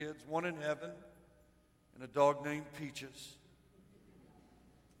kids, one in heaven, and a dog named Peaches.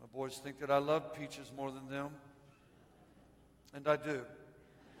 My boys think that I love Peaches more than them, and I do.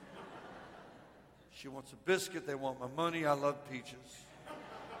 She wants a biscuit, they want my money, I love Peaches.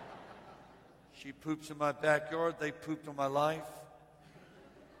 She poops in my backyard, they pooped on my life.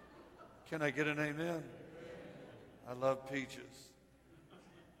 Can I get an amen? I love Peaches.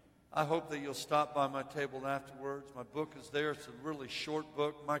 I hope that you'll stop by my table afterwards. My book is there. It's a really short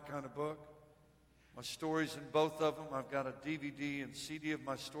book, my kind of book. My stories in both of them. I've got a DVD and CD of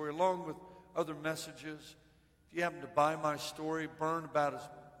my story along with other messages. If you happen to buy my story,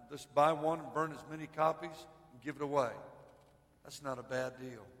 just buy one and burn as many copies and give it away. That's not a bad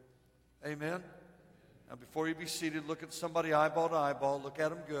deal. Amen? Now, before you be seated, look at somebody eyeball to eyeball. Look at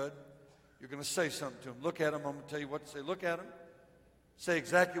them good. You're going to say something to them. Look at them. I'm going to tell you what to say. Look at them. Say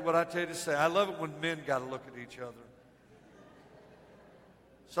exactly what I tell you to say. I love it when men got to look at each other.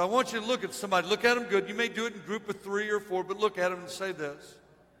 So I want you to look at somebody. Look at them good. You may do it in a group of 3 or 4, but look at them and say this.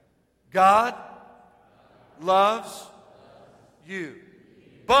 God loves you.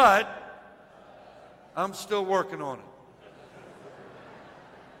 But I'm still working on it.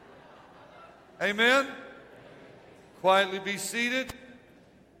 Amen? Quietly be seated.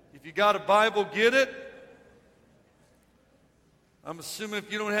 If you got a Bible, get it. I'm assuming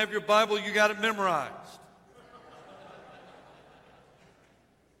if you don't have your Bible, you got it memorized.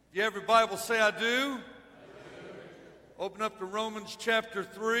 If you have your Bible, say, I do. Open up to Romans chapter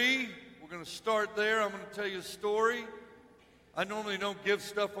 3. We're going to start there. I'm going to tell you a story. I normally don't give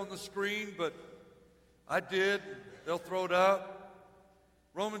stuff on the screen, but I did. They'll throw it up.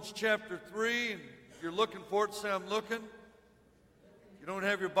 Romans chapter 3, and if you're looking for it, say, I'm looking. If you don't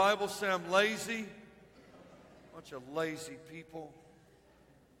have your Bible, say, I'm lazy. Bunch of lazy people.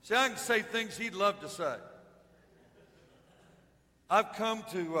 See, I can say things he'd love to say.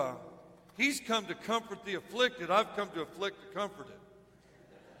 He's come to comfort the afflicted. I've come to afflict the comforted.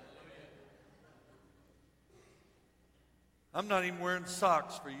 I'm not even wearing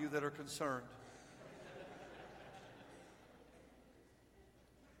socks for you that are concerned.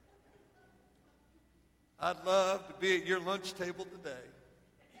 I'd love to be at your lunch table today.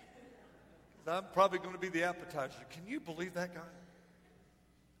 I'm probably going to be the appetizer. Can you believe that guy?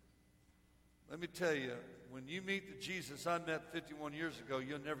 Let me tell you, when you meet the Jesus I met 51 years ago,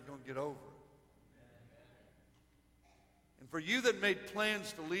 you're never going to get over it. And for you that made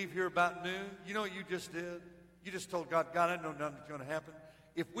plans to leave here about noon, you know what you just did? You just told God, God, I know nothing's going to happen.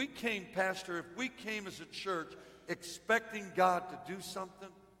 If we came, Pastor, if we came as a church expecting God to do something,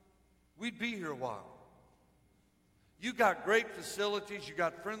 we'd be here a while. You got great facilities. You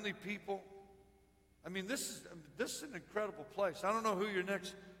got friendly people. I mean, this is an incredible place. I don't know who your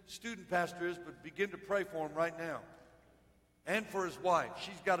next student pastor is, but begin to pray for him right now. And for his wife.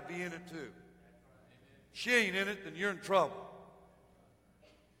 She's got to be in it too. She ain't in it, then you're in trouble.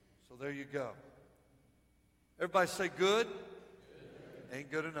 So there you go. Everybody say good. Ain't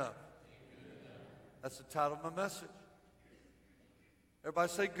good enough. That's the title of my message.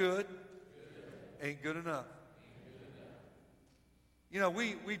 Everybody say good. Ain't good enough. You know,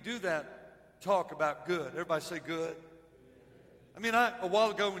 we do that talk about good. Everybody say good. I mean, a while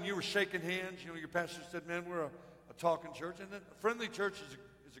ago when you were shaking hands, you know, your pastor said, man, we're a talking church. And then a friendly church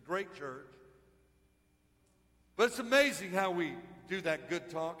is a great church. But it's amazing how we do that good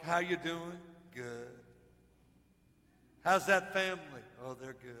talk. How you doing? Good. How's that family? Oh,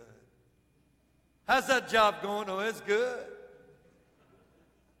 they're good. How's that job going? Oh, it's good.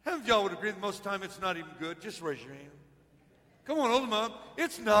 How many of y'all would agree that most of the time it's not even good? Just raise your hand. Come on, hold them up.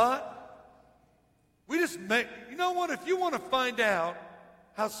 It's not. We just make, you know what? If you want to find out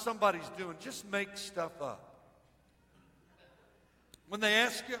how somebody's doing, just make stuff up. When they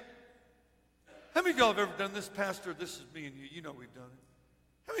ask you, how many of y'all have ever done this, Pastor? This is me and you. You know we've done it.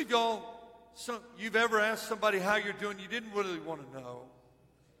 How many of y'all, you've ever asked somebody how you're doing, you didn't really want to know.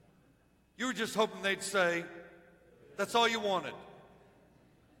 You were just hoping they'd say, that's all you wanted.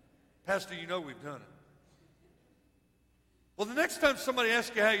 Pastor, you know we've done it. Well, the next time somebody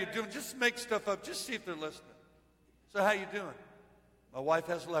asks you how you're doing, just make stuff up. Just see if they're listening. So how you doing? My wife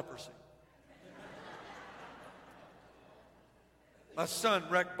has leprosy. My son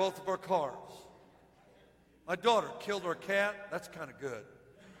wrecked both of our cars. My daughter killed our cat. That's kind of good.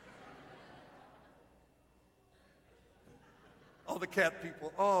 All the cat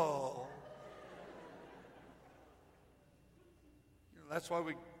people, oh. You know, that's why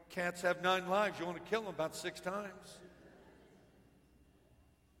cats have 9 lives. You want to kill them about 6 times.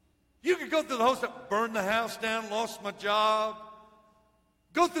 You could go through the whole stuff, burn the house down, lost my job.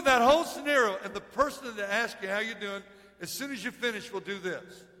 Go through that whole scenario, and the person that asks you how you're doing, as soon as you finish, will do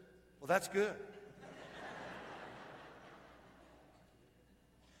this. Well, that's good.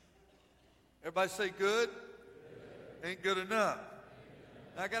 Everybody say good? Ain't good enough.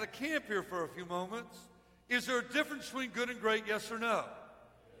 Now, I got to camp here for a few moments. Is there a difference between good and great, yes or no?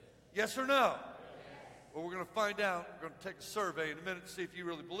 Yes or no? Well, we're going to find out. We're going to take a survey in a minute to see if you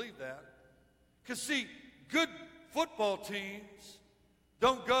really believe that. Because, see, good football teams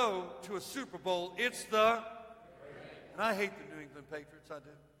don't go to a Super Bowl. It's the... And I hate the New England Patriots, I do.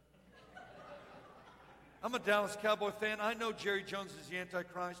 I'm a Dallas Cowboy fan. I know Jerry Jones is the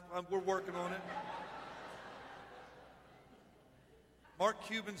Antichrist. We're working on it. Mark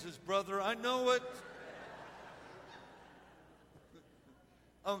Cuban's his brother. I know it.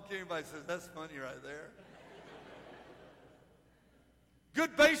 I don't care if anybody says, that's funny right there.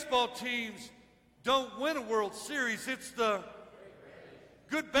 Good baseball teams don't win a World Series. It's the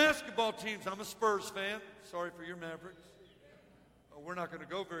good basketball teams. I'm a Spurs fan. Sorry for your Mavericks. We're not going to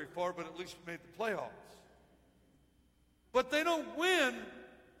go very far, but at least we made the playoffs. But they don't win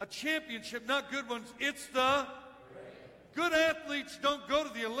a championship, not good ones. It's the good athletes don't go to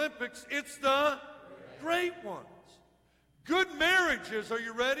the Olympics. It's the great ones. Good marriages, are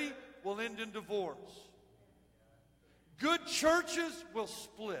you ready, will end in divorce. Good churches will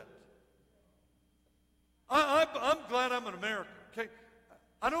split. I'm glad I'm an American, okay?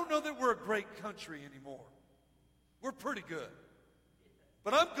 I don't know that we're a great country anymore. We're pretty good.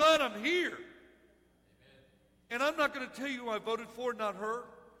 But I'm glad I'm here. And I'm not going to tell you who I voted for, not her.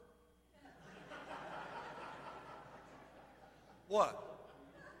 What?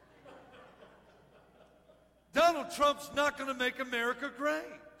 Donald Trump's not going to make America great.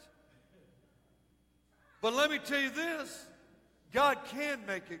 But let me tell you this, God can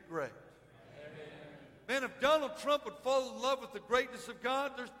make it great. Man, if Donald Trump would fall in love with the greatness of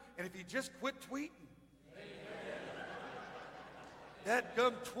God, and if he just quit tweeting. That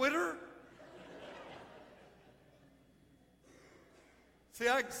gum Twitter. See,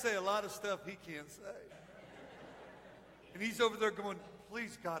 I can say a lot of stuff he can't say. And he's over there going,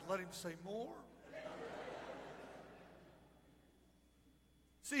 please, God, let him say more.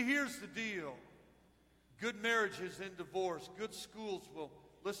 See, here's the deal. Good marriages end divorce. Good schools will,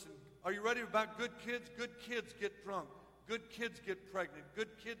 listen, are you ready about good kids? Good kids get drunk. Good kids get pregnant. Good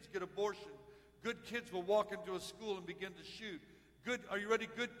kids get abortion. Good kids will walk into a school and begin to shoot. Are you ready?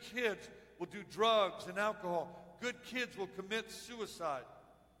 Good kids will do drugs and alcohol. Good kids will commit suicide.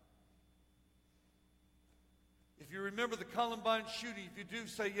 If you remember the Columbine shooting, if you do,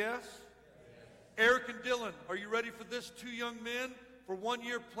 say yes. Eric and Dylan, are you ready for this? 2 young men for 1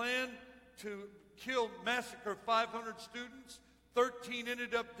 year plan to massacre 500 students. 13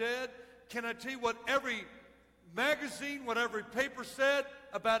 ended up dead. Can I tell you what every magazine, what every paper said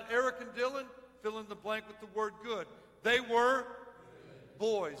about Eric and Dylan? Fill in the blank with the word good. They were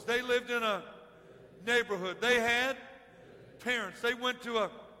boys. They lived in a neighborhood. They had parents. They went to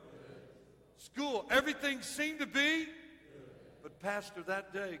a school. Everything seemed to be, but pastor,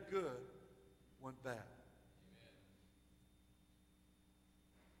 that day, good went bad.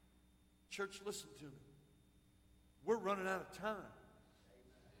 Church, listen to me. We're running out of time.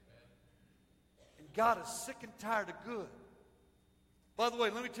 And God is sick and tired of good. By the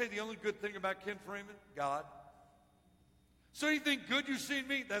way, let me tell you the only good thing about Ken Freeman, God. So anything good you see in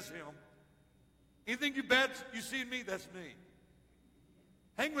me, that's him. Anything bad you see in me, that's me.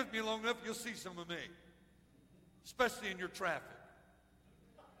 Hang with me long enough, you'll see some of me. Especially in your traffic.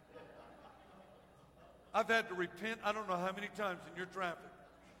 I've had to repent I don't know how many times in your traffic.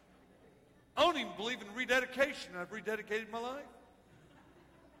 I don't even believe in rededication. I've rededicated my life.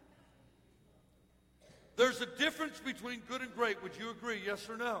 There's a difference between good and great. Would you agree, yes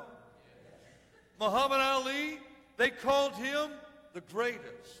or no? Muhammad Ali, they called him the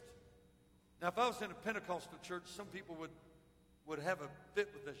greatest. Now, if I was in a Pentecostal church, some people would have a fit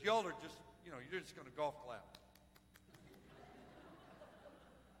with this. Y'all are just, you're just going to golf clap.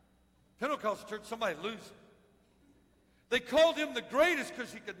 Pentecostal church, somebody loses. They called him the greatest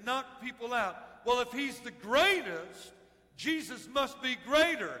because he could knock people out. Well, if he's the greatest, Jesus must be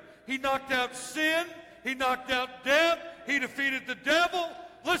greater. He knocked out sin. He knocked out death. He defeated the devil.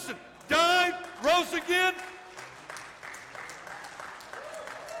 Listen, died, rose again.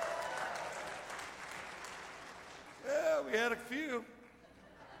 Yeah, we had a few.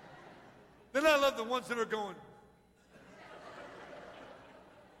 Then I love the ones that are going,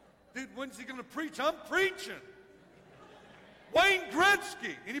 dude, when's he going to preach? I'm preaching. Wayne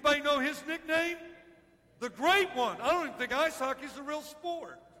Gretzky. Anybody know his nickname? The Great One. I don't even think ice hockey's a real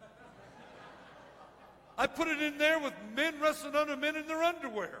sport. I put it in there with men wrestling other men in their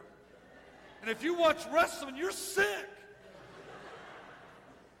underwear. And if you watch wrestling, you're sick.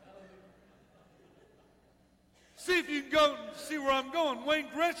 See if you can go and see where I'm going. Wayne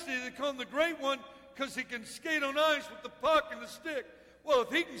Gretzky, they call him the Great One because he can skate on ice with the puck and the stick. Well,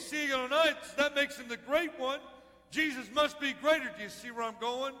 if he can skate on ice, that makes him the Great One. Jesus must be greater. Do you see where I'm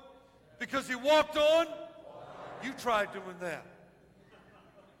going? Because he walked on. You try doing that.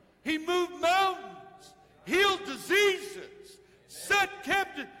 He moved mountains, healed diseases, set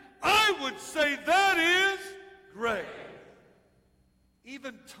captive. I would say that is great.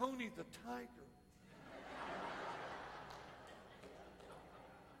 Even Tony the Tiger.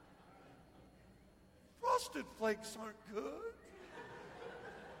 Frosted Flakes aren't good.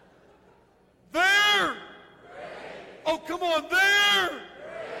 There. Oh, come on, there.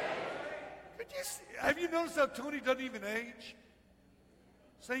 Could you see, have you noticed how Tony doesn't even age?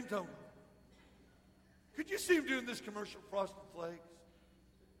 Same Tony. Could you see him doing this commercial, Frosted Flakes?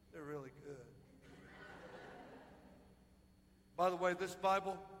 They're really good. By the way, this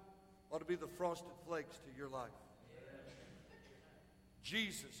Bible ought to be the Frosted Flakes to your life.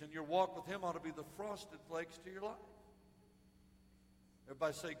 Jesus and your walk with him ought to be the Frosted Flakes to your life.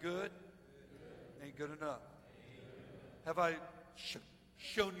 Everybody say good. Ain't good enough. Have I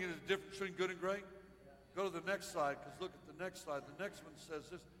shown you the difference between good and great? Go to the next slide, because look at the next slide. The next one says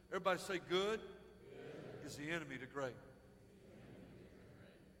this. Everybody say good is the enemy to great.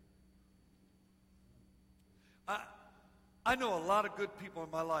 I know a lot of good people in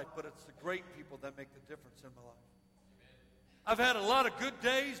my life, but it's the great people that make the difference in my life. I've had a lot of good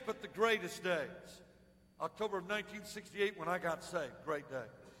days, but the greatest days. October of 1968 when I got saved, great day.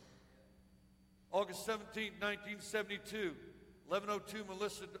 August 17, 1972,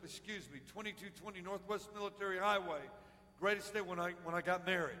 2220 Northwest Military Highway, greatest day when I got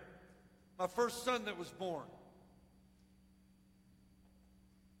married. My first son that was born.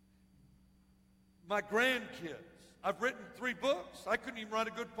 My grandkids. I've written 3 books. I couldn't even write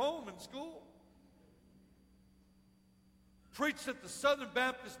a good poem in school. Preached at the Southern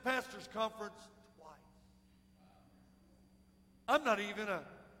Baptist Pastors Conference twice. I'm not even a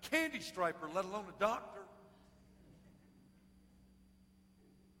candy striper, let alone a doctor.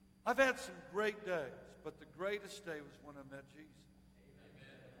 I've had some great days, but the greatest day was when I met Jesus.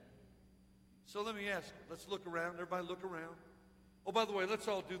 So let me ask you, let's look around. Everybody look around. Oh, by the way, let's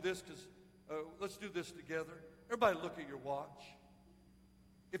all do this, because let's do this together. Everybody look at your watch.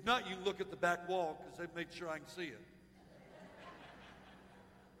 If not, you can look at the back wall, because they've made sure I can see it.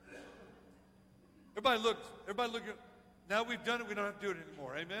 Everybody look. Now we've done it, we don't have to do it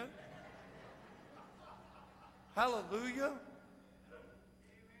anymore. Amen? Hallelujah.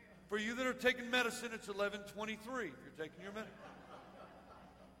 For you that are taking medicine, it's 11:23 if you're taking your medicine.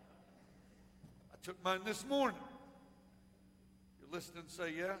 I took mine this morning. You're listening,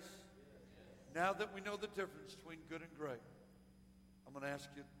 say yes. Now that we know the difference between good and great, I'm going to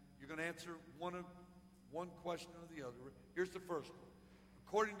ask you, you're going to answer one question or the other. Here's the first one.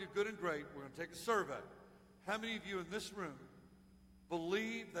 According to good and great, we're going to take a survey. How many of you in this room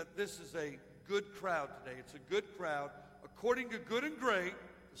believe that this is a good crowd today? It's a good crowd. According to good and great,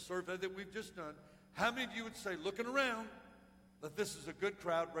 the survey that we've just done, how many of you would say, looking around, that this is a good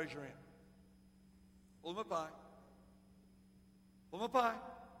crowd? Raise your hand. Pull them up high. Pull them up high.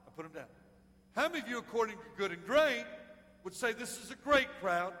 I put them down. How many of you, according to good and great, would say this is a great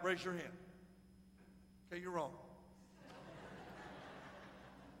crowd? Raise your hand. Okay, you're wrong.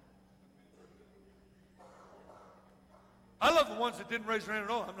 I love the ones that didn't raise their hand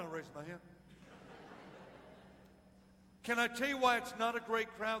at all. I'm not raising my hand. Can I tell you why it's not a great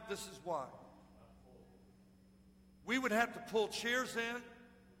crowd? This is why. We would have to pull chairs in.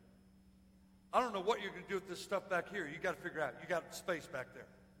 I don't know what you're going to do with this stuff back here. You got to figure out. You got space back there.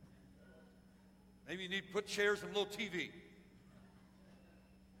 Maybe you need to put chairs and a little TV.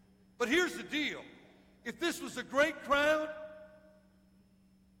 But here's the deal. If this was a great crowd,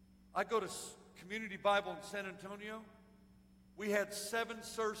 I go to Community Bible in San Antonio. We had 7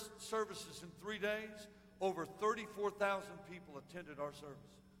 services in 3 days. Over 34,000 people attended our service.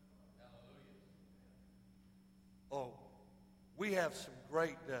 Oh, we have some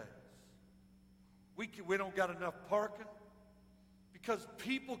great days. We don't got enough parking because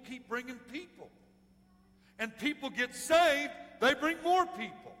people keep bringing people. And people get saved, they bring more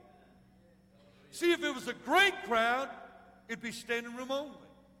people. See, if it was a great crowd, it'd be standing room only.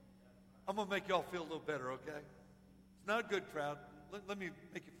 I'm going to make y'all feel a little better, okay? It's not a good crowd. Let me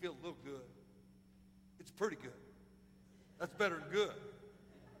make you feel a little good. It's pretty good. That's better than good.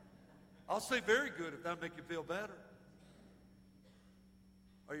 I'll say very good if that'll make you feel better.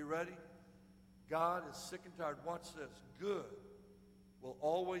 Are you ready? God is sick and tired. Watch this. Good will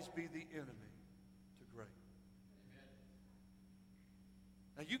always be the enemy to great.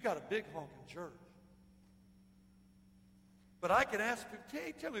 Now, you got a big honking church. But I can ask people,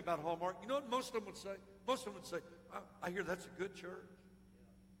 hey, tell me about Hallmark. You know what most of them would say? Most of them would say, I hear that's a good church.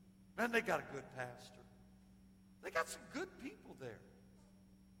 Man, they got a good pastor. They got some good people there.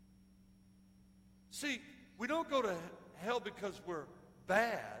 See, we don't go to hell because we're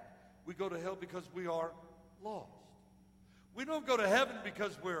bad. We go to hell because we are lost. We don't go to heaven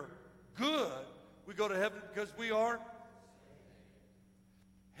because we're good. We go to heaven because we are.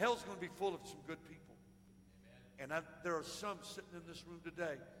 Hell's going to be full of some good people. And there are some sitting in this room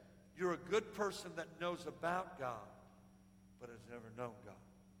today. You're a good person that knows about God, but has never known God.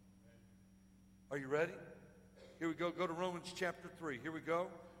 Are you ready? Here we go. Go to Romans chapter 3. Here we go.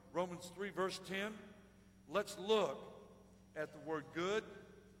 Romans 3, verse 10. Let's look at the word good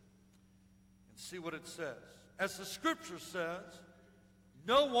and see what it says. As the scripture says,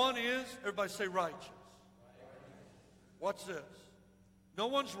 no one is, everybody say righteous. Watch this. No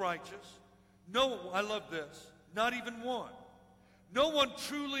one's righteous. No, I love this. Not even one. No one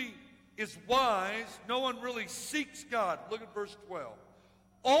truly is wise. No one really seeks God. Look at verse 12.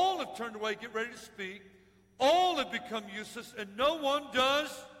 All have turned away, get ready to speak. All have become useless, and no one does,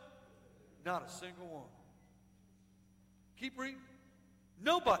 not a single one. Keep reading.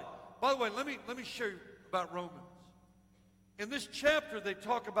 Nobody. By the way, let me share you about Romans. In this chapter, they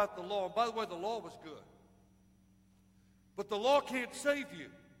talk about the law. By the way, the law was good. But the law can't save you.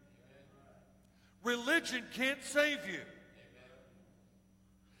 Religion can't save you.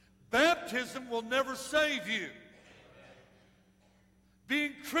 Baptism will never save you.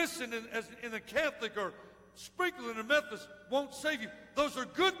 Being christened in a Catholic or sprinkled in a Methodist won't save you. Those are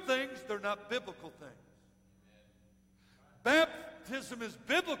good things. They're not biblical things. Baptism is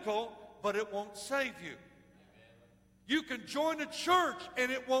biblical, but it won't save you. You can join a church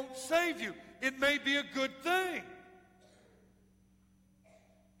and it won't save you. It may be a good thing.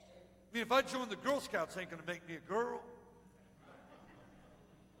 I mean, if I join the Girl Scouts, it ain't going to make me a girl.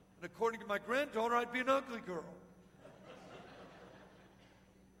 And according to my granddaughter, I'd be an ugly girl.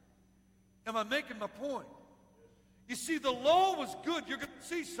 Am I making my point? You see, the law was good. You're going to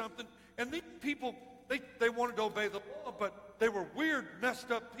see something. And these people, they wanted to obey the law, but they were weird,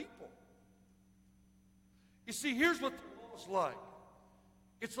 messed up people. You see, here's what the law is like.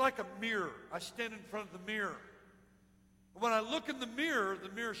 It's like a mirror. I stand in front of the mirror. When I look in the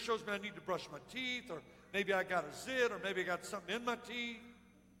mirror shows me I need to brush my teeth, or maybe I got a zit, or maybe I got something in my teeth.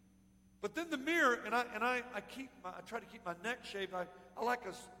 But then the mirror, and I try to keep my neck shaved. I like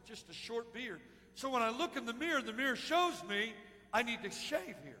just a short beard. So when I look in the mirror shows me I need to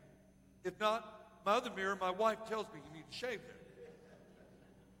shave here. If not, my other mirror, my wife tells me you need to shave there.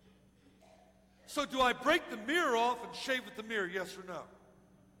 So do I break the mirror off and shave with the mirror, yes or no?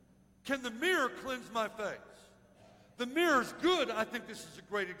 Can the mirror cleanse my face? The mirror's good. I think this is a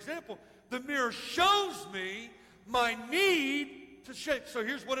great example. The mirror shows me my need to shave. So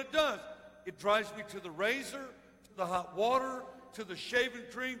here's what it does. It drives me to the razor, to the hot water, to the shaving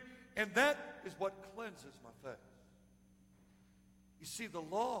cream, and that is what cleanses my face. You see, the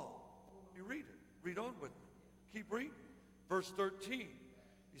law, you read it. Read on with me. Keep reading. Verse 13.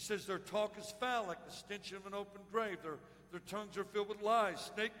 He says, their talk is foul like the stench of an open grave. Their tongues are filled with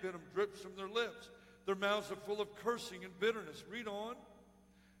lies. Snake venom drips from their lips. Their mouths are full of cursing and bitterness. Read on.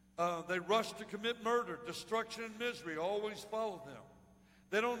 They rush to commit murder. Destruction and misery always follow them.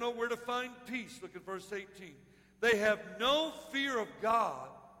 They don't know where to find peace. Look at verse 18. They have no fear of God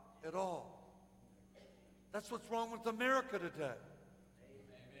at all. That's what's wrong with America today.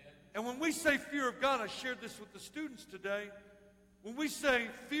 Amen. And when we say fear of God, I shared this with the students today. When we say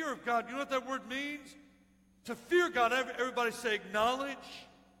fear of God, you know what that word means? To fear God, everybody say acknowledge,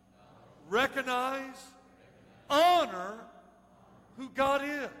 recognize, honor who God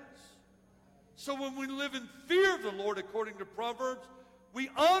is. So when we live in fear of the Lord, according to Proverbs, we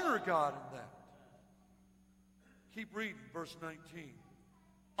honor God in that. Keep reading, verse 19.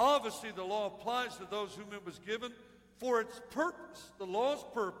 Obviously, the law applies to those whom it was given for its purpose. The law's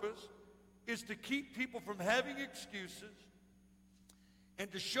purpose is to keep people from having excuses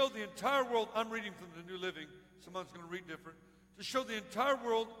and to show the entire world, I'm reading from the New Living, someone's going to read different, to show the entire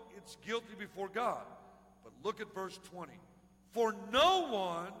world it's guilty before God. But look at verse 20. For no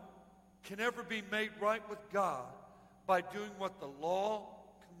one can ever be made right with God by doing what the law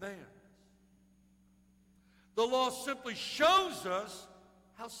commands. The law simply shows us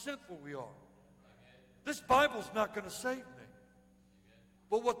how sinful we are. This Bible's not going to save me.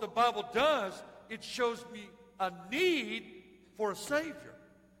 But what the Bible does, it shows me a need for a Savior.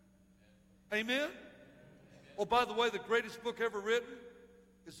 Amen? Oh, by the way, the greatest book ever written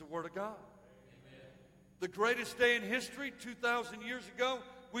is the Word of God. The greatest day in history, 2,000 years ago,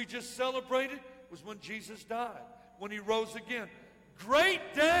 we just celebrated, was when Jesus died. when he rose again.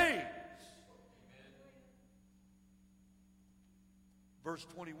 Great days. Verse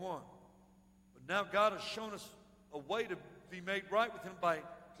 21. But now God has shown us a way to be made right with him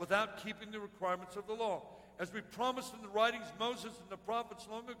without keeping the requirements of the law. As we promised in the writings of Moses and the prophets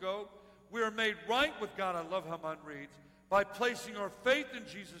long ago, we are made right with God. I love how mine reads. By placing our faith in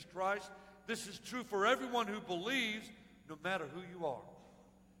Jesus Christ. This is true for everyone who believes, no matter who you are.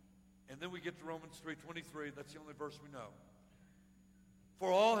 And then we get to Romans 3:23. That's the only verse we know. For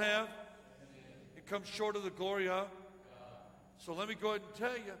all have, it comes short of the glory of. So let me go ahead and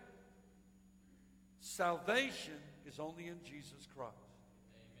tell you, salvation is only in Jesus Christ.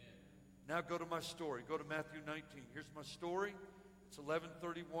 Amen. Now go to my story. Go to Matthew 19. Here's my story. It's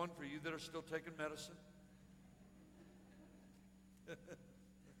 11:31 for you that are still taking medicine.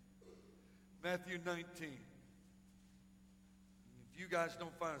 Matthew 19. If you guys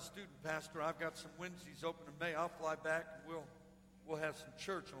don't find a student pastor, I've got some Wednesdays open in May. I'll fly back and we'll have some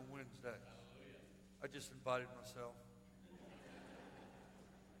church on Wednesday. I just invited myself.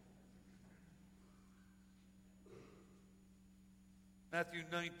 Matthew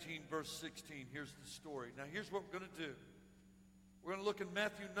 19, verse 16. Here's the story. Now, here's what we're going to do. We're going to look in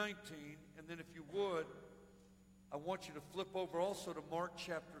Matthew 19, and then if you would, I want you to flip over also to Mark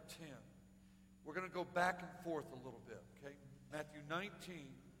chapter 10. We're going to go back and forth a little bit, okay? Matthew 19,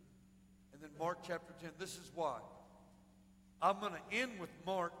 and then Mark chapter 10. This is why. I'm going to end with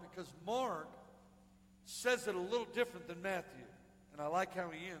Mark because Mark says it a little different than Matthew, and I like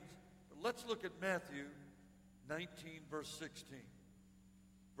how he ends. But let's look at Matthew 19, verse 16.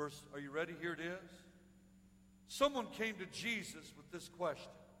 Are you ready? Here it is. Someone came to Jesus with this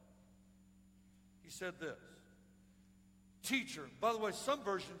question. He said this. Teacher. By the way, some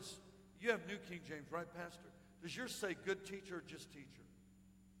versions, you have New King James, right, Pastor? Does yours say good teacher or just teacher?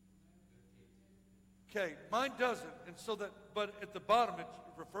 Okay, mine doesn't. And so but at the bottom it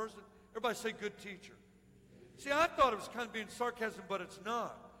refers to, everybody say good teacher. See, I thought it was kind of being sarcasm, but it's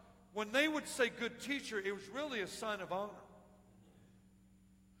not. When they would say good teacher, it was really a sign of honor.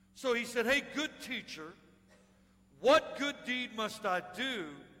 So he said, hey, good teacher, what good deed must I do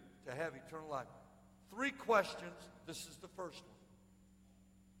to have eternal life? 3 questions. This is the first one.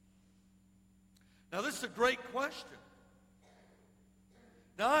 Now, this is a great question.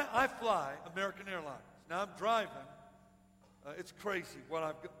 Now, I fly American Airlines. Now, I'm driving. It's crazy what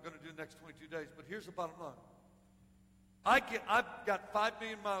I'm going to do the next 22 days, but here's the bottom line. I've got 5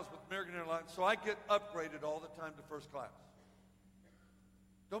 million miles with American Airlines, so I get upgraded all the time to first class.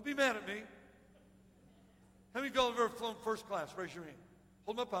 Don't be mad at me. How many of y'all have ever flown first class? Raise your hand.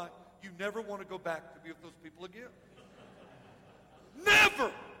 Hold them up high. You never want to go back to be with those people again. Never!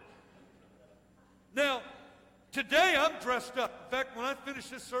 Now, today I'm dressed up. In fact, when I finish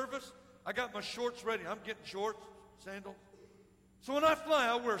this service, I got my shorts ready. I'm getting shorts, sandals. So when I fly,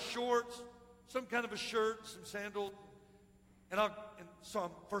 I'll wear shorts, some kind of a shirt, some sandals, and so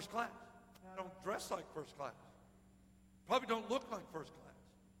I'm first class. I don't dress like first class. Probably don't look like first class,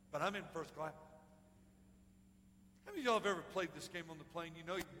 but I'm in first class. How many of y'all have ever played this game on the plane? You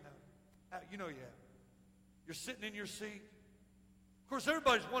know you have. You know you have. You're sitting in your seat. Of course,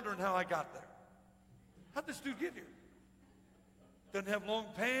 everybody's wondering how I got there. How'd this dude get here? Doesn't have long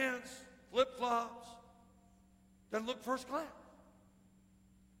pants, flip-flops. Doesn't look first class.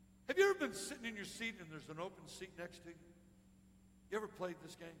 Have you ever been sitting in your seat and there's an open seat next to you? You ever played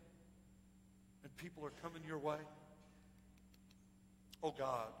this game? And people are coming your way? Oh,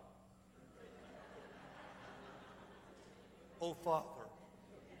 God. Oh, Father.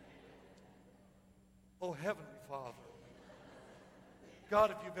 Oh, Heavenly Father.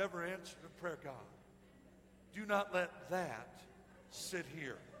 God, if you've ever answered a prayer, God, do not let that sit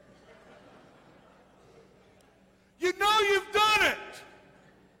here. You know you've done it.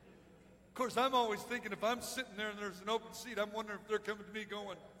 Of course, I'm always thinking if I'm sitting there and there's an open seat, I'm wondering if they're coming to me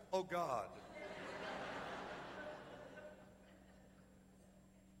going, oh, God.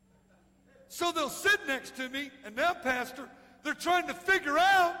 So they'll sit next to me, and now, Pastor, they're trying to figure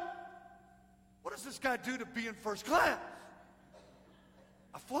out, what does this guy do to be in first class?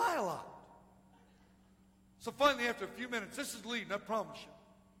 I fly a lot. So finally, after a few minutes, this is leading, I promise you.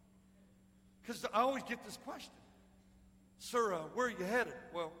 Because I always get this question. Sir, where are you headed?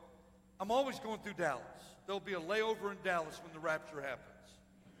 Well, I'm always going through Dallas. There'll be a layover in Dallas when the rapture happens.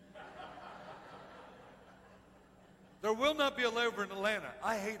 There will not be a layover in Atlanta.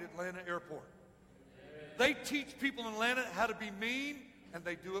 I hate Atlanta Airport. They teach people in Atlanta how to be mean, and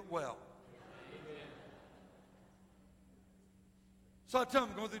they do it well. So I tell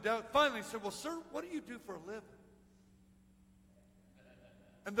them, going through Dallas. Finally, he said, well, sir, what do you do for a living?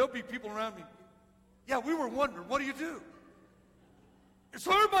 And there'll be people around me. Yeah, we were wondering, what do you do? And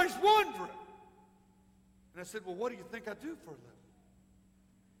so everybody's wondering. And I said, well, what do you think I do for a living?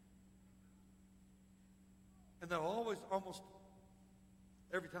 And they'll always, almost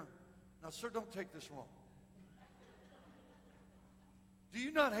every time. Now, sir, don't take this wrong. Do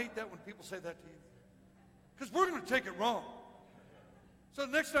you not hate that when people say that to you? Because we're going to take it wrong. So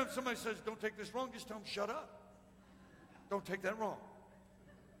the next time somebody says, don't take this wrong, just tell them, shut up. Don't take that wrong.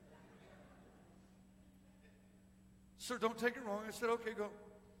 Sir, don't take it wrong. I said, okay, go.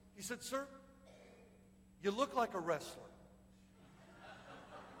 He said, sir, you look like a wrestler.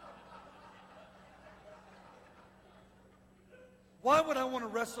 Why would I want to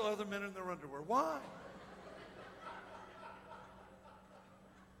wrestle other men in their underwear? Why?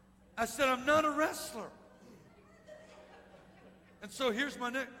 I said, I'm not a wrestler. And so here's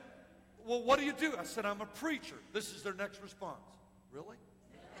my next. Well, what do you do? I said, I'm a preacher. This is their next response. Really?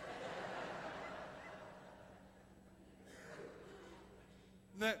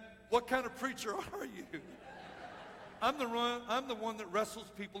 What kind of preacher are you? I'm the one that wrestles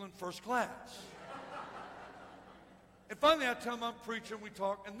people in first class. And finally, I tell them I'm preaching, we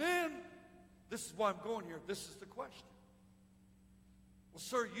talk, and then, this is why I'm going here, this is the question. Well,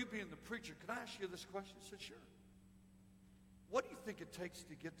 sir, you being the preacher, can I ask you this question? I said, sure. What do you think it takes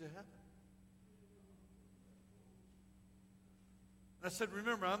to get to heaven? And I said,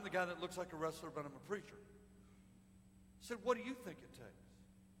 remember, I'm the guy that looks like a wrestler, but I'm a preacher. I said, what do you think it takes?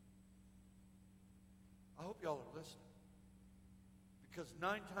 I hope y'all are listening. Because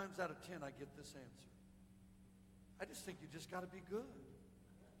 9 times out of 10, I get this answer. I just think you just got to be good.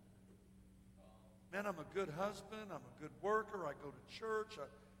 Man, I'm a good husband. I'm a good worker. I go to church.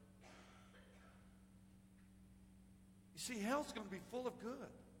 You see, hell's going to be full of good.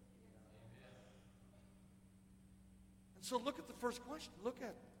 And so look at the first question. Look at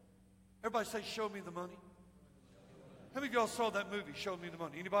it. Everybody say, show me the money. How many of y'all saw that movie, Show Me the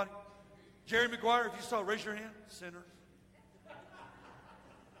Money? Anybody? Jerry Maguire, if you saw it, raise your hand. Sinners.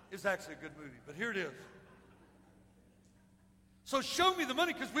 It's actually a good movie, but here it is. So show me the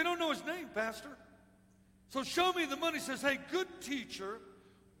money, because we don't know his name, Pastor. So show me the money says, hey, good teacher,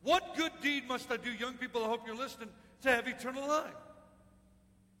 what good deed must I do? Young people, I hope you're listening, to have eternal life.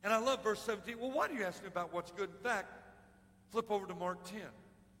 And I love verse 17. Well, why do you ask me about what's good? In fact, flip over to Mark 10.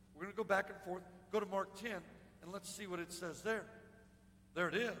 We're going to go back and forth. Go to Mark 10, and let's see what it says there. There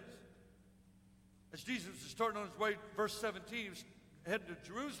it is. As Jesus was starting on his way, verse 17, he was heading to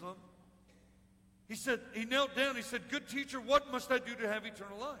Jerusalem. He knelt down, he said, good teacher, what must I do to have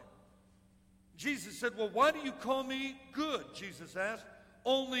eternal life? Jesus said, well, why do you call me good? Jesus asked.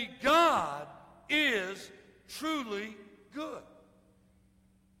 Only God is truly good.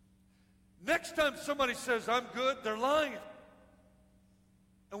 Next time somebody says, I'm good, they're lying.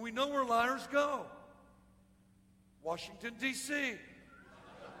 And we know where liars go. Washington, D.C.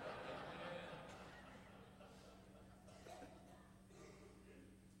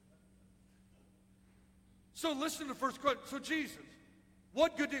 So listen to the first question. So Jesus,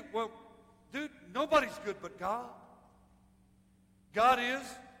 what good did, well, dude, nobody's good but God. God is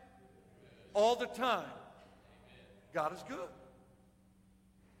all the time. God is good.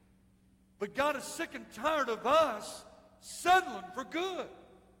 But God is sick and tired of us settling for good.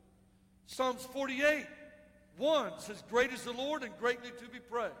 Psalms 48:1 says, great is the Lord and greatly to be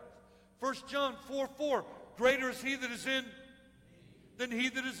praised. 1 John 4:4, greater is he that is in than he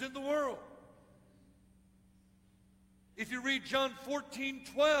that is in the world. If you read John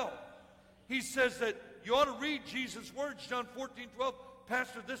 14:12, he says that you ought to read Jesus' words. John 14:12,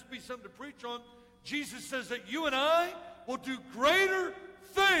 Pastor, this be something to preach on. Jesus says that you and I will do greater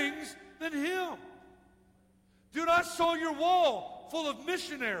things than him. Dude, I saw your wall full of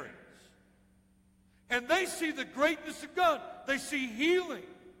missionaries. And they see the greatness of God. They see healing.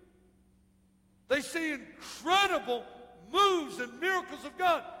 They see incredible moves and miracles of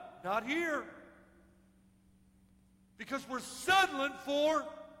God. Not here. Because we're settling for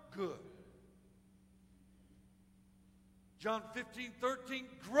good. John 15:13,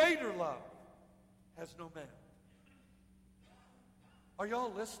 greater love has no man. Are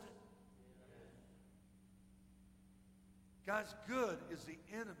y'all listening? Guys, good is the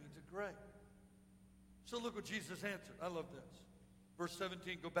enemy to great. So look what Jesus answered. I love this. Verse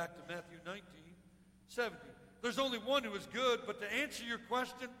 17, go back to Matthew 19:17. There's only one who is good, but to answer your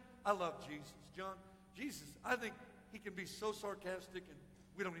question, I love Jesus. John, Jesus, I think he can be so sarcastic and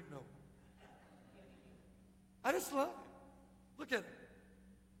we don't even know him. I just love him. Look at it.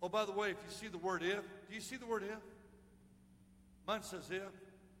 Oh, by the way, if you see the word if, do you see the word if? Mine says if.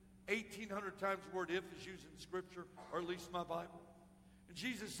 1,800 times the word if is used in Scripture, or at least my Bible. And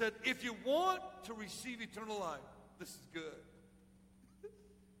Jesus said, if you want to receive eternal life, this is good.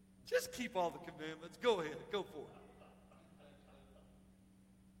 Just keep all the commandments. Go ahead. Go for it.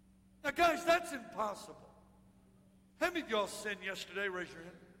 Now, guys, that's impossible. How many of y'all sinned yesterday? Raise your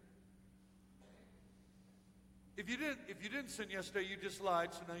hand. If you didn't sin yesterday, you just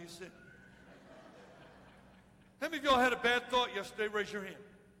lied, so now you sin. How many of y'all had a bad thought yesterday? Raise your hand.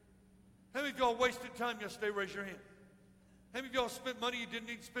 How many of y'all wasted time yesterday? Raise your hand. How many of y'all spent money you didn't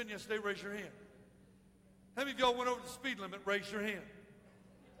need to spend yesterday? Raise your hand. How many of y'all went over the speed limit? Raise your hand.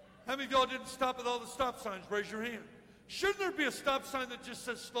 How many of y'all didn't stop at all the stop signs? Raise your hand. Shouldn't there be a stop sign that just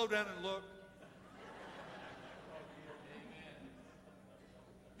says slow down and look?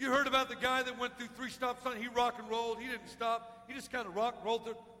 You heard about the guy that went through 3 stop signs. He rock and rolled. He didn't stop. He just kind of rolled.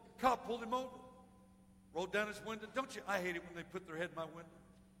 The cop pulled him over. Rolled down his window. Don't you? I hate it when they put their head in my window.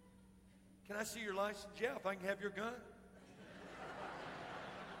 Can I see your license? Yeah, if I can have your gun.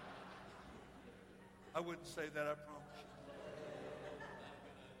 I wouldn't say that, I promise you.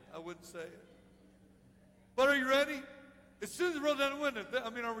 I wouldn't say it. But are you ready? As soon as he rolled down the window,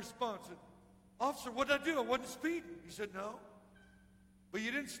 our response, officer, what did I do? I wasn't speeding. He said, no. But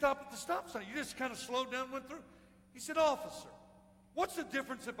you didn't stop at the stop sign. You just kind of slowed down and went through. He said, officer, what's the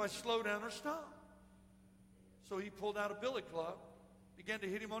difference if I slow down or stop? So he pulled out a billy club, began to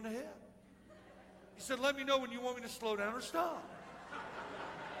hit him on the head. He said, let me know when you want me to slow down or stop.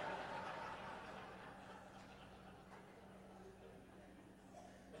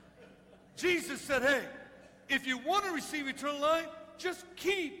 Jesus said, hey, if you want to receive eternal life, just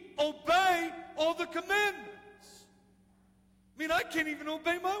obey all the commandments. I can't even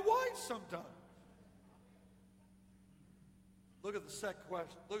obey my wife sometimes. Look at the second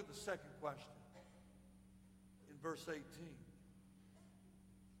question. Look at the second question in verse 18.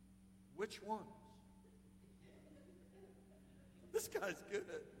 Which ones? This guy's good.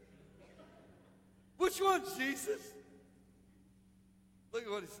 Which ones, Jesus? Look at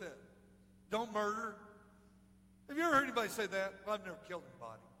what he said. Don't murder. Have you ever heard anybody say that? Well, I've never killed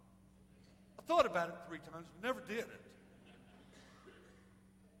anybody. I thought about it 3 times, but never did it.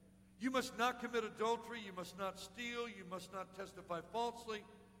 You must not commit adultery. You must not steal. You must not testify falsely.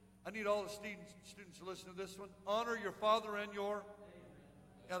 I need all the students to listen to this one. Honor your father and your...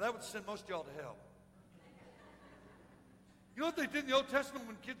 Now, that would send most of y'all to hell. You know what they did in the Old Testament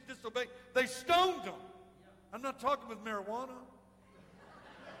when kids disobeyed? They stoned them. I'm not talking with marijuana.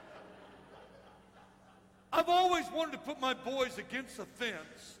 I've always wanted to put my boys against a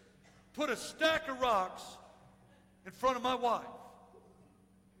fence, put a stack of rocks in front of my wife,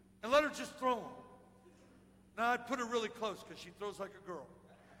 and let her just throw them. Now, I'd put her really close because she throws like a girl.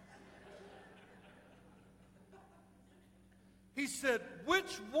 He said,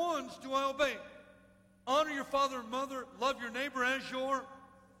 which ones do I obey? Honor your father and mother, love your neighbor as your...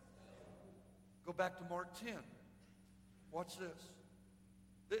 Go back to Mark 10. Watch this.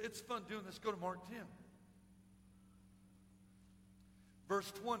 It's fun doing this. Go to Mark 10.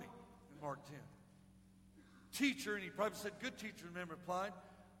 Verse 20 in Mark 10. Teacher, and he probably said, good teacher, the man replied,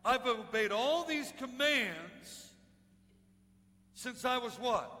 I've obeyed all these commands since I was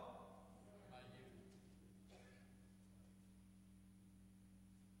what?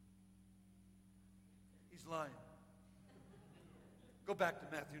 He's lying. Go back to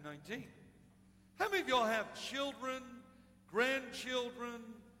Matthew 19. How many of y'all have children, grandchildren,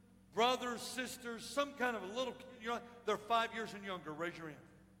 brothers, sisters, some kind of a little kid? You know, they're 5 years and younger. Raise your hand.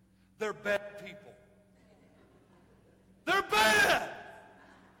 They're bad people. They're bad.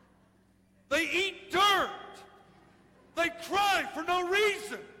 They eat dirt. They cry for no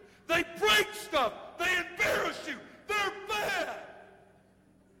reason. They break stuff. They embarrass you. They're bad.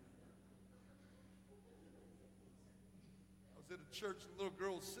 I was at a church and a little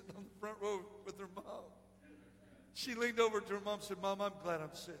girl was sitting on the front row with her mom. She leaned over to her mom and said, Mom, I'm glad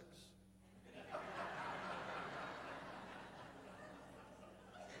I'm 6.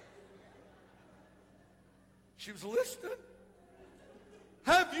 She was listening.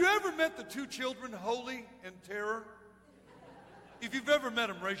 Have you ever met the 2 children, Holy and Terror? If you've ever met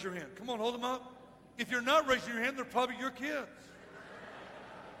them, raise your hand. Come on, hold them up. If you're not raising your hand, they're probably your kids.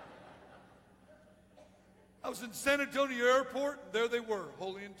 I was in San Antonio Airport, and there they were,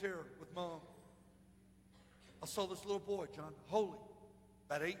 Holy and Terror, with Mom. I saw this little boy, John, Holy,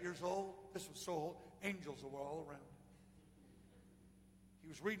 about 8 years old. This was so old. Angels were all around him. He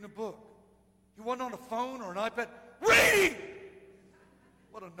was reading a book. He wasn't on a phone or an iPad. Reading!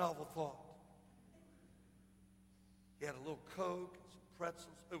 What a novel thought. He had a little Coke and some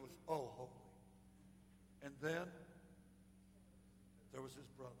pretzels. It was all holy. And then there was his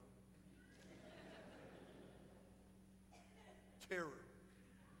brother. Terror.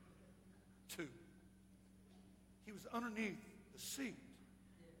 2. He was underneath the seat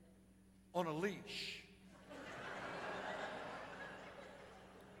on a leash.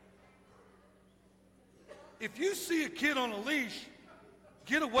 If you see a kid on a leash,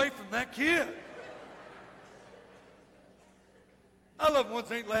 get away from that kid. I love ones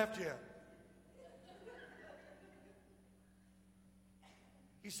that ain't laughed yet.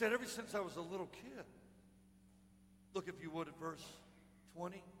 He said, ever since I was a little kid. Look, if you would, at verse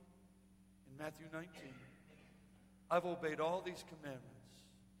 20 in Matthew 19. I've obeyed all these commandments.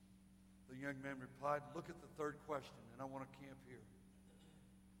 The young man replied, look at the third question, and I want to camp here.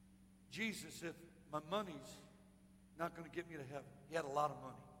 Jesus, if my money's not going to get me to heaven. He had a lot of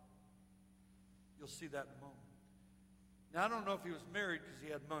money. You'll see that in a moment. Now, I don't know if he was married because he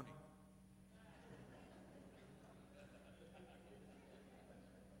had money.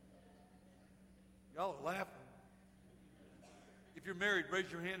 Y'all are laughing. If you're married,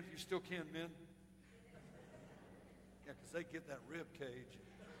 raise your hand if you still can, men. Yeah, because they get that rib cage.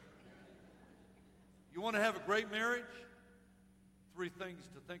 You want to have a great marriage? 3 things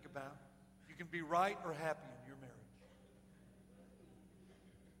to think about. You can be right or happy in your marriage.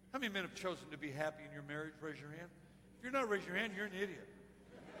 How many men have chosen to be happy in your marriage? Raise your hand. If you're not raising your hand, you're an idiot.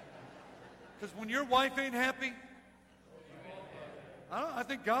 Because when your wife ain't happy, I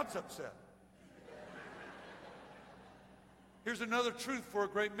think God's upset. Here's another truth for a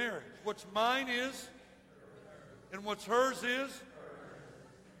great marriage. What's mine is, and what's hers is.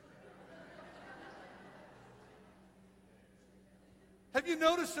 Have you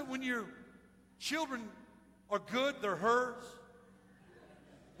noticed that when your children are good, they're hers?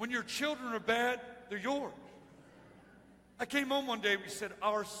 When your children are bad, they're yours. I came home one day, we said,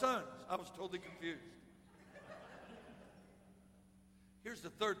 our sons. I was totally confused. Here's the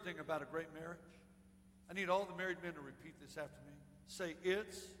third thing about a great marriage. I need all the married men to repeat this after me. Say,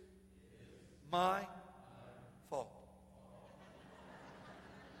 it's my fault.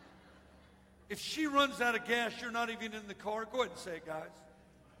 If she runs out of gas, you're not even in the car. Go ahead and say it, guys.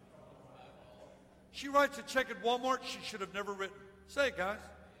 She writes a check at Walmart she should have never written. Say it, guys.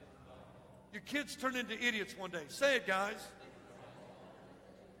 Your kids turn into idiots one day. Say it, guys.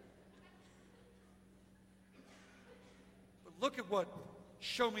 But look at what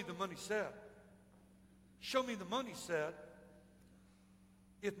Show Me the Money said. Show Me the Money said,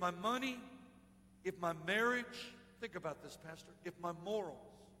 if my money, if my marriage, think about this, Pastor, if my morals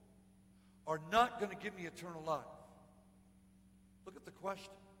are not going to give me eternal life, look at the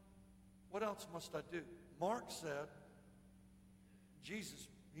question. What else must I do? Mark said, Jesus,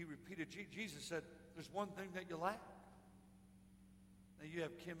 he repeated, Jesus said, there's one thing that you lack. Now you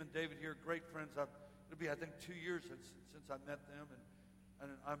have Kim and David here, great friends. It'll be, I think, 2 years since I met them, and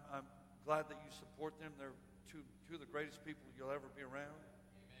I'm glad that you support them. They're two of the greatest people you'll ever be around.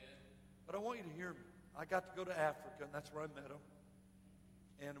 Amen. But I want you to hear me. I got to go to Africa, and that's where I met them.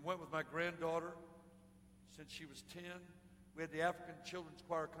 And went with my granddaughter since she was 10. We had the African Children's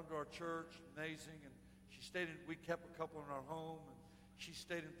Choir come to our church, amazing. And we kept a couple in our home, and she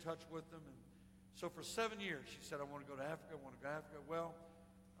stayed in touch with them. And so for 7 years, she said, I want to go to Africa, I want to go to Africa. Well,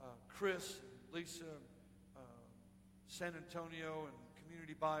 Chris, and Lisa, San Antonio, and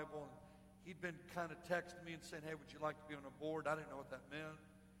Community Bible, and he'd been kind of texting me and saying, hey, would you like to be on a board? I didn't know what that meant.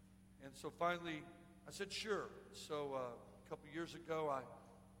 And so finally, I said, sure. So a couple years ago, I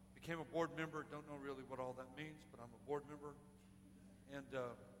became a board member. Don't know really what all that means, but I'm a board member. And,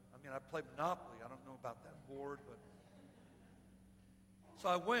 I play Monopoly. I don't know about that board, but. So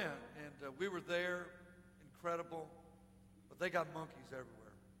I went, and we were there, incredible, but they got monkeys everywhere.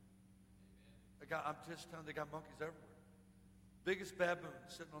 I'm just telling you, they got monkeys everywhere. Biggest baboon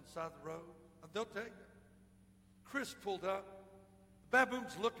sitting on the side of the road, and they'll take it. Chris pulled up. The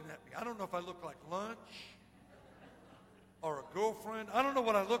baboon's looking at me. I don't know if I look like lunch or a girlfriend. I don't know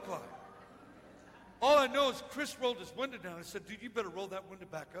what I look like. All I know is Chris rolled his window down. I said, dude, you better roll that window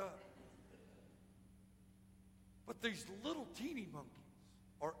back up. But these little teeny monkeys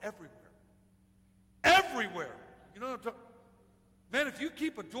are everywhere. Everywhere. You know what I'm talking about? Man, if you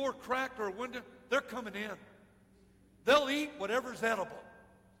keep a door cracked or a window, they're coming in. They'll eat whatever's edible.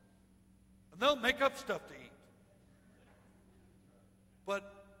 And they'll make up stuff to eat. But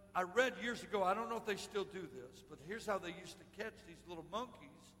I read years ago, I don't know if they still do this, but here's how they used to catch these little monkeys.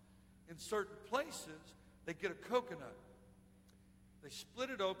 In certain places, they get a coconut. They split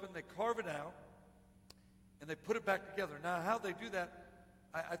it open, they carve it out, and they put it back together. Now, how they do that,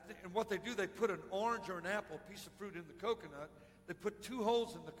 and what they do, they put an orange or an apple, a piece of fruit in the coconut. They put 2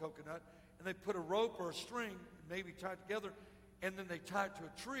 holes in the coconut, and they put a rope or a string, maybe tied together, and then they tie it to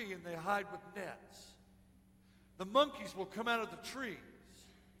a tree, and they hide with nets. The monkeys will come out of the trees,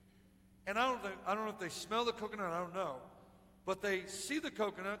 And I don't know if they smell the coconut, I don't know. But they see the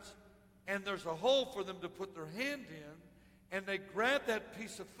coconuts, and there's a hole for them to put their hand in, and they grab that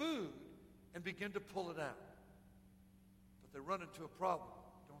piece of food and begin to pull it out. But they run into a problem.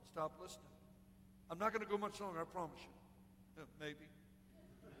 Don't stop listening. I'm not going to go much longer, I promise you. Maybe.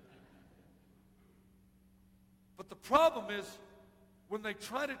 But the problem is, when they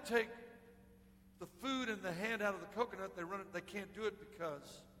try to take the food and the hand out of the coconut, they can't do it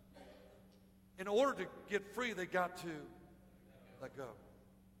because in order to get free, they got to let go.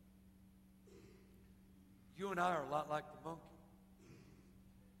 You and I are a lot like the monkey.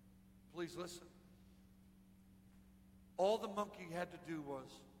 Please listen. All the monkey had to do was,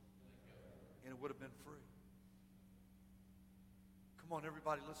 and it would have been free. Come on,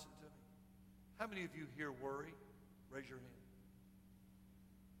 everybody, listen to me. How many of you here worry? Raise your hand.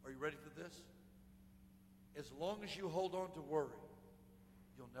 Are you ready for this? As long as you hold on to worry,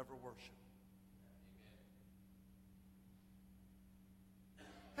 you'll never worship.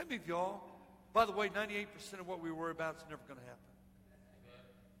 How many of y'all, by the way, 98% of what we worry about is never going to happen.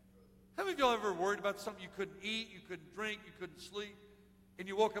 How many of y'all ever worried about something you couldn't eat, you couldn't drink, you couldn't sleep, and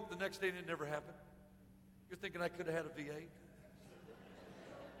you woke up the next day and it never happened? You're thinking, I could have had a V8.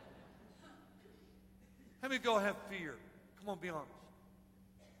 How many of y'all have fear? Come on, be honest.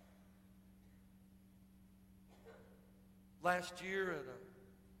 Last year at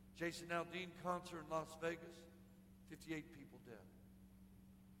a Jason Aldean concert in Las Vegas, 58 people dead.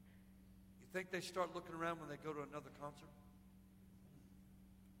 You think they start looking around when they go to another concert?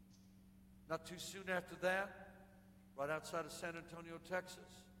 Not too soon after that, right outside of San Antonio, Texas,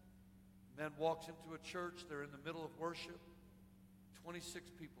 a man walks into a church. They're in the middle of worship. 26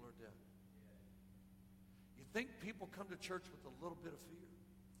 people are dead. You think people come to church with a little bit of fear?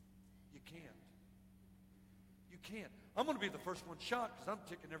 You can't. You can't. I'm going to be the first one shot because I'm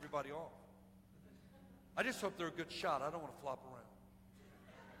ticking everybody off. I just hope they're a good shot. I don't want to flop around.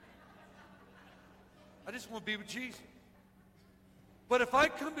 I just want to be with Jesus. But if I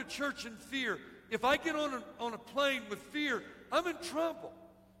come to church in fear, if I get on a plane with fear, I'm in trouble.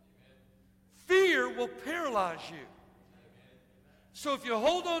 Fear will paralyze you. So if you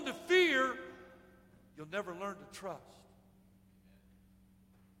hold on to fear, you'll never learn to trust.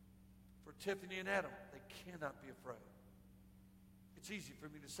 For Tiffany and Adam, they cannot be afraid. It's easy for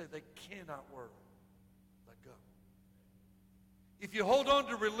me to say they cannot worry. Let go. If you hold on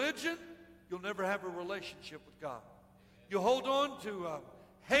to religion, you'll never have a relationship with God. You hold on to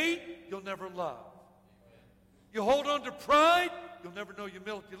hate, you'll never love. You hold on to pride, you'll never know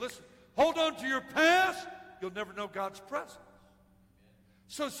humility. Listen, hold on to your past, you'll never know God's presence.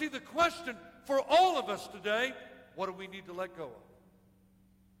 So see, the question for all of us today, what do we need to let go of?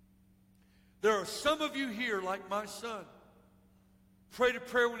 There are some of you here, like my son, prayed a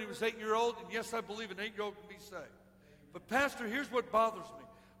prayer when he was 8 years old, and yes, I believe an 8-year-old can be saved. But Pastor, here's what bothers me.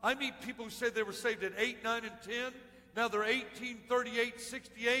 I meet people who say they were saved at 8, 9, and 10. Now they're 18, 38,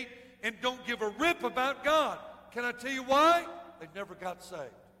 68, and don't give a rip about God. Can I tell you why? They never got saved.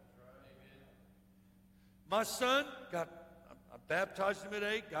 My son I baptized him at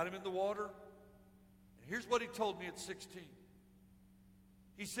 8, got him in the water. And here's what he told me at 16.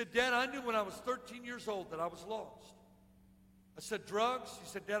 He said, Dad, I knew when I was 13 years old that I was lost. I said, drugs? He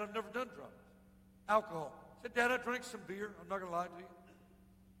said, Dad, I've never done drugs. Alcohol. I said, Dad, I drank some beer. I'm not going to lie to you.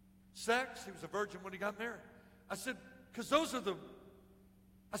 Sex? He was a virgin when he got married. I said, because those are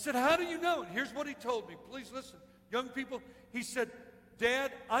I said, how do you know? And here's what he told me. Please listen. Young people, he said,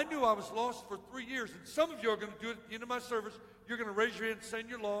 Dad, I knew I was lost for 3 years. And some of you are going to do it at the end of my service. You're going to raise your hand saying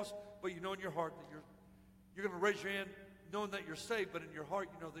you're lost, but you know in your heart that you're going to raise your hand knowing that you're saved, but in your heart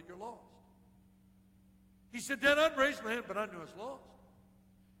you know that you're lost. He said, Dad, I'd raise my hand, but I knew I was lost.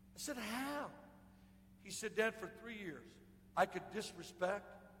 I said, how? He said, Dad, for 3 years, I could disrespect,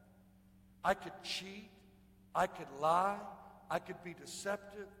 I could cheat, I could lie, I could be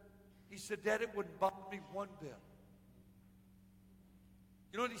deceptive. He said, Dad, it wouldn't bother me one bit.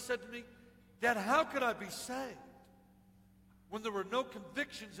 You know what he said to me? Dad, how could I be saved when there were no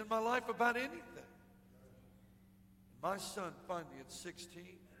convictions in my life about anything? And my son finally at 16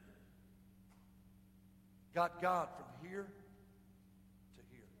 got God from here to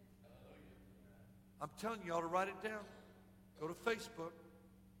here. I'm telling you, you ought to write it down. Go to Facebook.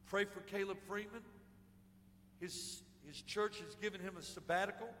 Pray for Caleb Freeman. His church has given him a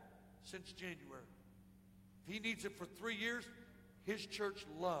sabbatical since January. If he needs it for 3 years, his church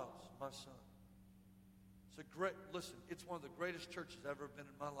loves my son. Listen, it's one of the greatest churches I've ever been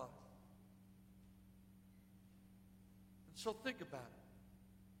in my life. And so think about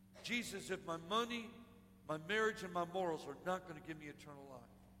it. Jesus, if my money, my marriage, and my morals are not going to give me eternal life,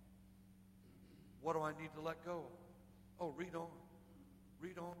 What do I need to let go of? Oh, read on.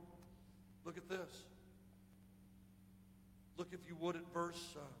 Read on. Look at this. Look, if you would, at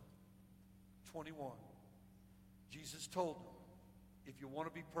verse 21. Jesus told them, if you want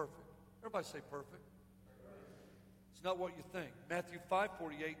to be perfect, everybody say perfect. It's not what you think. Matthew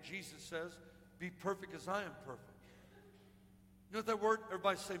 5:48, Jesus says, be perfect as I am perfect. You know what that word?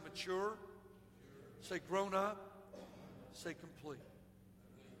 Everybody say mature. Say grown up. Say complete.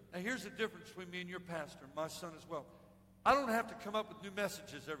 Now here's the difference between me and your pastor, and my son as well. I don't have to come up with new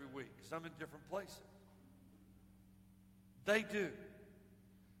messages every week because I'm in different places. They do.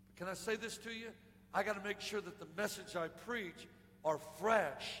 But can I say this to you? I got to make sure that the message I preach are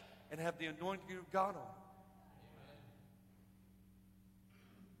fresh and have the anointing of God on them.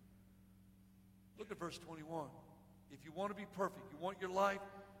 Look at verse 21. If you want to be perfect, you want your life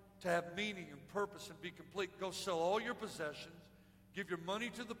to have meaning and purpose and be complete, go sell all your possessions, give your money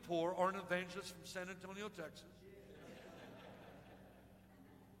to the poor, or an evangelist from San Antonio, Texas.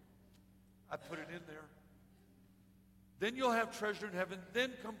 I put it in there. Then you'll have treasure in heaven.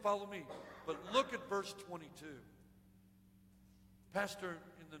 Then come follow me. But look at verse 22. Pastor,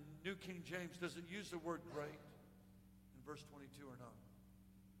 in the New King James, does it use the word great in verse 22 or not?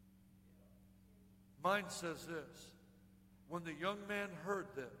 Mine says this. When the young man heard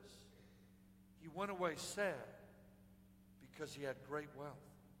this, he went away sad because he had great wealth.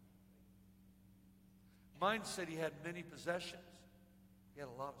 Mine said he had many possessions. He had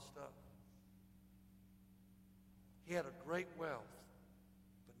a lot of stuff. He had a great wealth,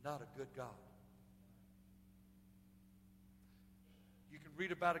 but not a good God. You can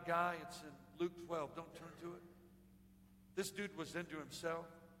read about a guy, it's in Luke 12. Don't turn to it. This dude was into himself.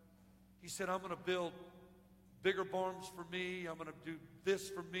 He said, I'm going to build bigger barns for me. I'm going to do this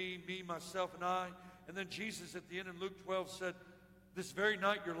for me, myself, and I. And then Jesus at the end in Luke 12 said, this very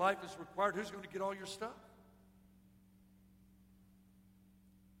night your life is required. Who's going to get all your stuff?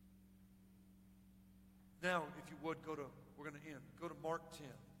 Now, if you would, we're going to end. Go to Mark 10.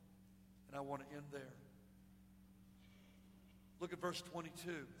 And I want to end there. Look at verse 22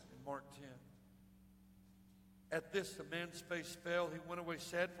 in Mark 10. At this, the man's face fell. He went away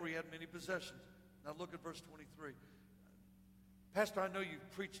sad, for he had many possessions. Now look at verse 23. Pastor, I know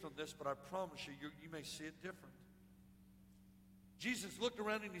you've preached on this, but I promise you, you may see it different. Jesus looked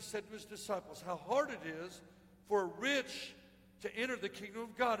around and he said to his disciples, how hard it is for a rich to enter the kingdom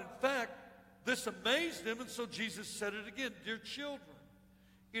of God. In fact, this amazed them, and so Jesus said it again. Dear children,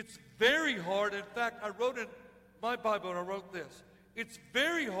 it's very hard. In fact, I wrote in my Bible, and I wrote this. It's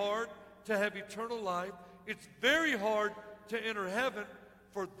very hard to have eternal life. It's very hard to enter heaven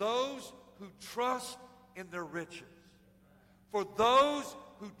for those who trust in their riches, for those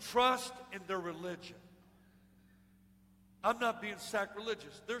who trust in their religion. I'm not being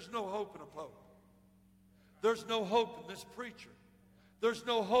sacrilegious. There's no hope in a pope. There's no hope in this preacher. There's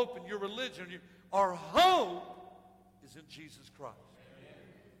no hope in your religion. Our hope is in Jesus Christ.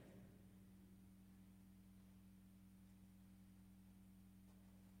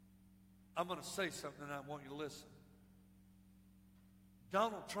 I'm going to say something and I want you to listen.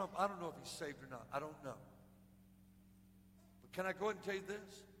 Donald Trump, I don't know if he's saved or not. I don't know. But can I go ahead and tell you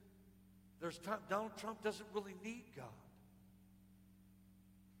this? There's time Donald Trump doesn't really need God.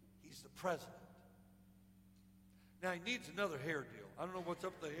 He's the president. Now, he needs another hair deal. I don't know what's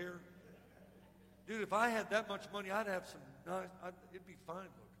up with the hair. Dude, if I had that much money, I'd have some nice, it'd be fine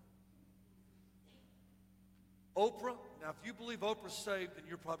looking. Oprah, now if you believe Oprah's saved, then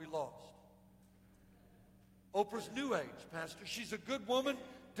you're probably lost. Oprah's new age, Pastor. She's a good woman,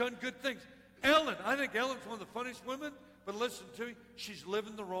 done good things. Ellen, I think Ellen's one of the funniest women, but listen to me, she's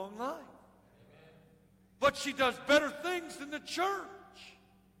living the wrong life. But she does better things than the church.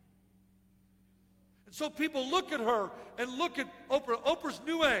 And so people look at her and look at Oprah. Oprah's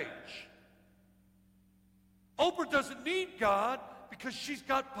new age. Oprah doesn't need God because she's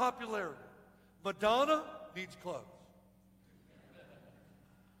got popularity. Madonna needs clothes.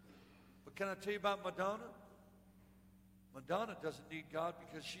 But can I tell you about Madonna? Madonna doesn't need God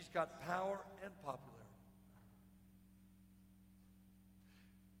because she's got power and popularity.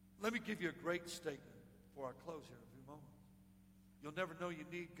 Let me give you a great statement before I close here in a few moments. You'll never know you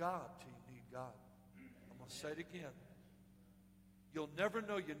need God till you need God. I'm going to say it again. You'll never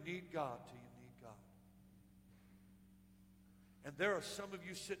know you need God till you need God. And there are some of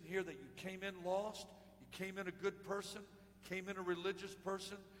you sitting here that you came in lost, you came in a good person, came in a religious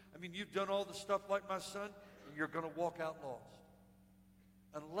person. I mean, you've done all the stuff like my son, and you're going to walk out lost.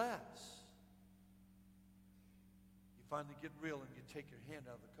 Unless you finally get real and you take your hand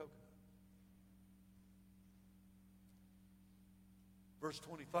out of the coconut. Verse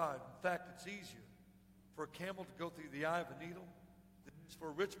 25, in fact, it's easier for a camel to go through the eye of a needle than it is for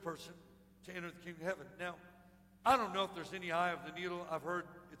a rich person to enter the kingdom of heaven. Now, I don't know if there's any eye of the needle. I've heard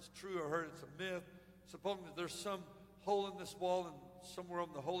it's true. I've heard it's a myth. Supposing that there's some hole in this wall and somewhere on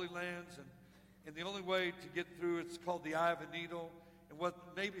the Holy Lands, and the only way to get through, it's called the eye of a needle. And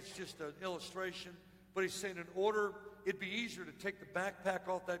maybe it's just an illustration, but he's saying in order, it'd be easier to take the backpack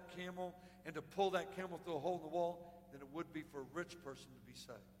off that camel and to pull that camel through a hole in the wall than it would be for a rich person to be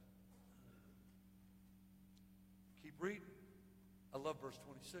saved. Keep reading. I love verse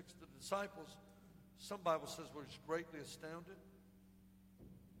 26. The disciples, some Bible says, were just greatly astounded.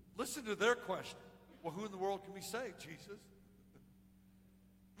 Listen to their question. Well, who in the world can be saved, Jesus?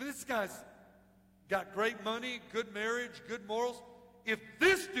 I mean, this guy's got great money, good marriage, good morals. If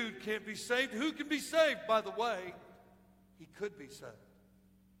this dude can't be saved, who can be saved? By the way, he could be saved.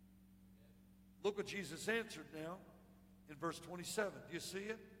 Look what Jesus answered now in verse 27. Do you see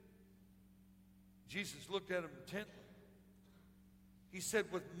it? Jesus looked at him intently. He said,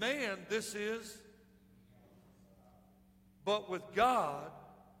 with man this is, but with God.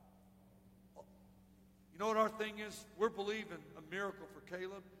 You know what our thing is? We're believing a miracle for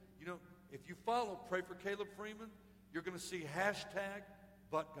Caleb. You know, if you follow Pray for Caleb Freeman, you're going to see hashtag,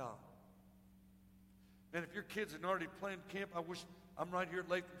 but God. Man, if your kids had already planned camp, I wish, I'm right here at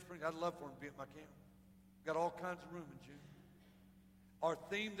Latham Springs. I'd love for them to be at my camp. Got all kinds of room in June. Our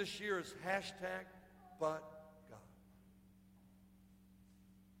theme this year is hashtag, but God.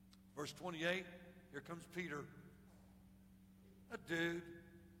 Verse 28, here comes Peter. That dude,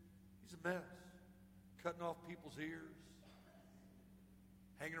 he's a mess. Cutting off people's ears.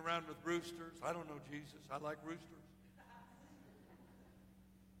 Hanging around with roosters. I don't know Jesus. I like roosters.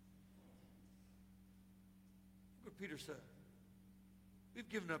 Look what Peter said. We've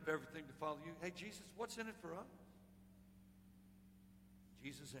given up everything to follow you. Hey, Jesus, what's in it for us?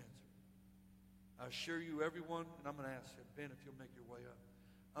 Jesus answered, I assure you, everyone, and I'm going to ask you, Ben, if you'll make your way up.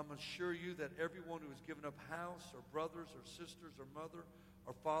 I'm going to assure you that everyone who has given up house or brothers or sisters or mother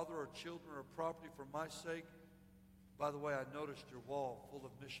or father or children or property for my sake. By the way, I noticed your wall full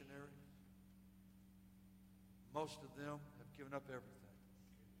of missionaries. Most of them have given up everything.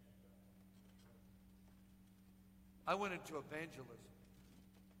 I went into evangelism.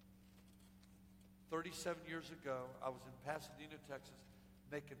 37 years ago, I was in Pasadena, Texas,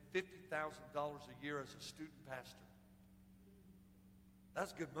 making $50,000 a year as a student pastor.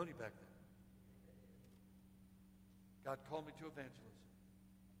 That's good money back then. God called me to evangelism.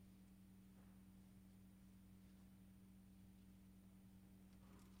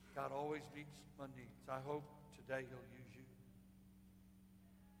 God always meets my needs. I hope today he'll use you.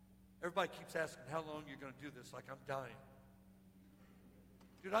 Everybody keeps asking how long you're going to do this, like I'm dying.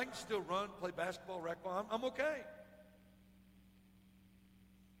 Dude, I can still run, play basketball, racquetball. I'm okay.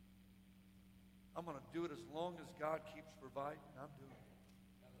 I'm going to do it as long as God keeps providing. I'm doing it.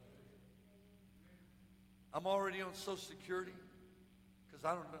 I'm already on Social Security because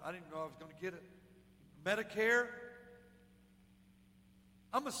I didn't know I was going to get it. Medicare.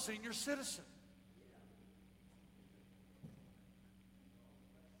 I'm a senior citizen.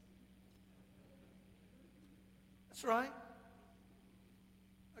 That's right.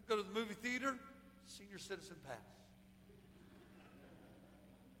 I go to the movie theater, senior citizen pass.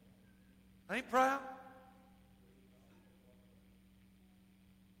 I ain't proud.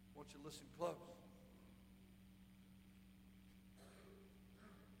 I want you to listen close.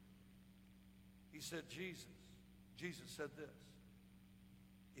 He said, Jesus said this.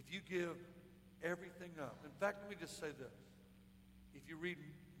 If you give everything up. In fact, let me just say this. If you read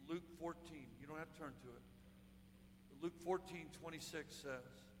Luke 14, you don't have to turn to it. But Luke 14:26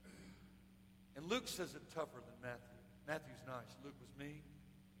 says, and Luke says it tougher than Matthew. Matthew's nice. Luke was mean.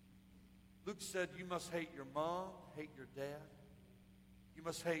 Luke said, you must hate your mom, hate your dad. You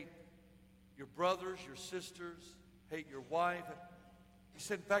must hate your brothers, your sisters, hate your wife. He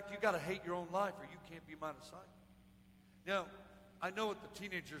said, in fact, you got to hate your own life or you can't be my disciple. Now, I know what the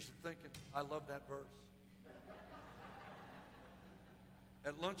teenagers are thinking. I love that verse.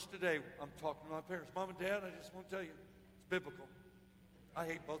 At lunch today, I'm talking to my parents. Mom and Dad, I just want to tell you, it's biblical. I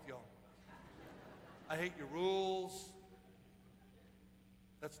hate both y'all. I hate your rules.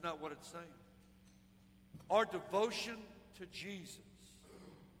 That's not what it's saying. Our devotion to Jesus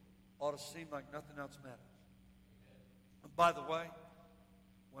ought to seem like nothing else matters. And by the way,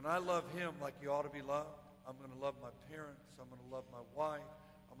 when I love him like he ought to be loved, I'm going to love my parents. I'm going to love my wife.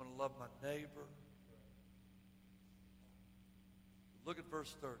 I'm going to love my neighbor. Look at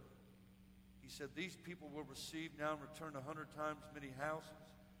verse 30. He said, these people will receive now in return 100 times many houses,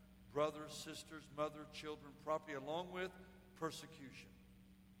 brothers, sisters, mother, children, property, along with persecution.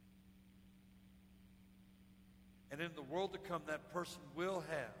 And in the world to come, that person will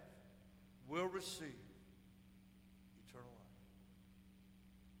receive eternal life.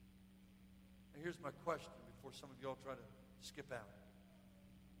 Now here's my question before some of y'all try to skip out.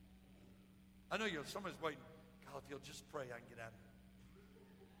 I know somebody's waiting. God, if you'll just pray, I can get out of here.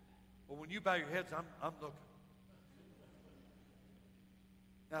 Well, when you bow your heads, I'm looking.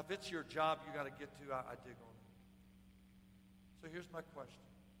 Now, if it's your job you got to get to, I dig on it. So here's my question.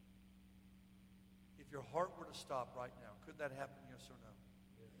 If your heart were to stop right now, could that happen, yes or no?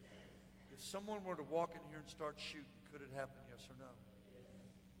 If someone were to walk in here and start shooting, could it happen, yes or no?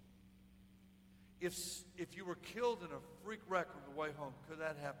 If you were killed in a freak wreck on the way home, could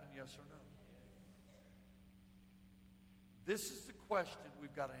that happen, yes or no? This is the question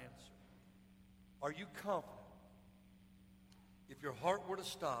we've got to answer. Are you confident? If your heart were to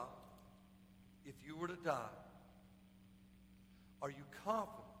stop, if you were to die, are you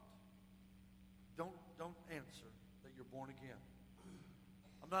confident? Don't answer that you're born again.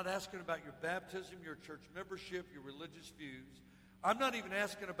 I'm not asking about your baptism, your church membership, your religious views. I'm not even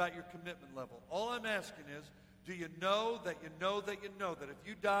asking about your commitment level. All I'm asking is, do you know that you know that you know that if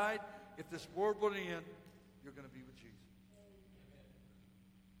you died, if this world would end, you're going to be with Jesus?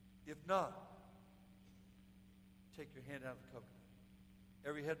 If not, take your hand out of the coconut.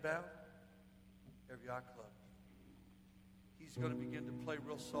 Every head bowed, every eye closed. He's going to begin to play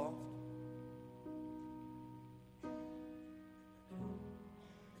real soft.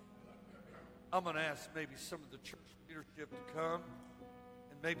 I'm going to ask maybe some of the church leadership to come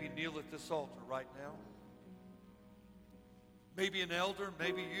and maybe kneel at this altar right now. Maybe an elder,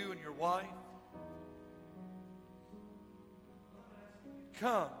 maybe you and your wife.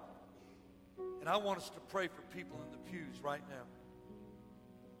 Come. And I want us to pray for people in the pews right now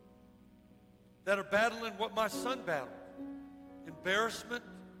that are battling what my son battled. Embarrassment,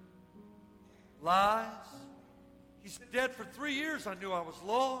 lies. He said, Dad, for 3 years I knew I was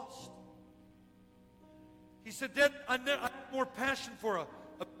lost. He said, Dad, I had more passion for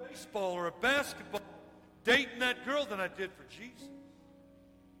a baseball or a basketball, dating that girl than I did for Jesus.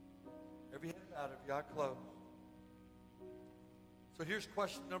 Every head out, every eye closed. So here's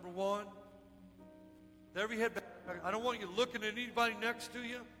question number one. Every head back. I don't want you looking at anybody next to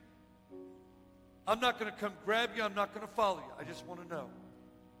you. I'm not going to come grab you. I'm not going to follow you. I just want to know.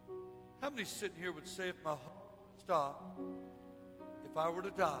 How many sitting here would say if my heart would stop, if I were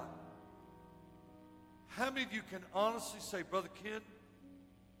to die? How many of you can honestly say, Brother Ken,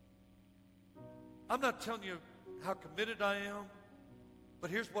 I'm not telling you how committed I am, but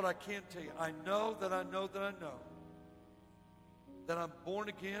here's what I can tell you. I know that I know that I know that I'm born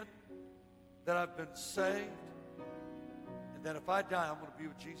again, that I've been saved, and that if I die, I'm going to be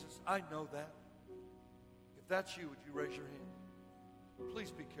with Jesus. I know that. If that's you, would you raise your hand?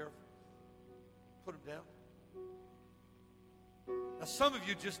 Please be careful. Put them down. Now, some of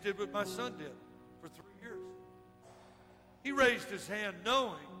you just did what my son did for 3 years. He raised his hand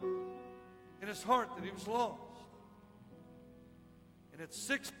knowing in his heart that he was lost. And at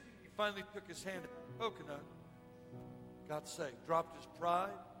 60, he finally took his hand out of the coconut, got saved, dropped his pride,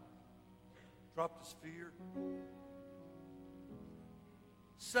 dropped his fear.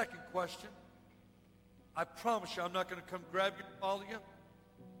 Second question. I promise you I'm not going to come grab you and follow you.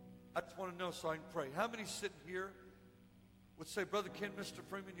 I just want to know so I can pray. How many sitting here would say, Brother Ken, Mr.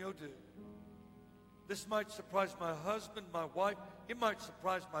 Freeman, yo do? This might surprise my husband, my wife. It might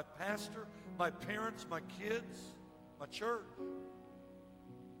surprise my pastor, my parents, my kids, my church.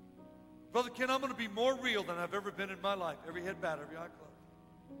 Brother Ken, I'm going to be more real than I've ever been in my life. Every head bowed, every eye closed.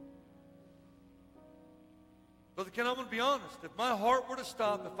 Brother Ken, I'm going to be honest. If my heart were to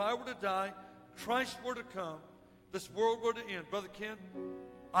stop, if I were to die, Christ were to come, this world were to end, Brother Ken,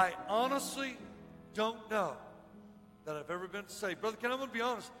 I honestly don't know that I've ever been saved. Brother Ken, I'm going to be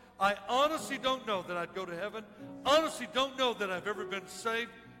honest. I honestly don't know that I'd go to heaven. Honestly don't know that I've ever been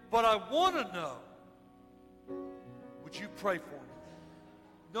saved. But I want to know. Would you pray for me?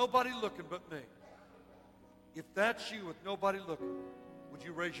 Nobody looking but me. If that's you with nobody looking, would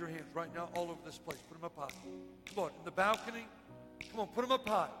you raise your hands right now all over this place? Put them up high. Come on, in the balcony. Come on, put them up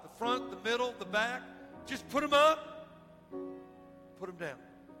high. The front, the middle, the back. Just put them up. Put them down.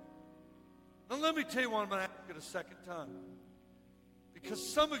 Now let me tell you why I'm going to ask it a second time.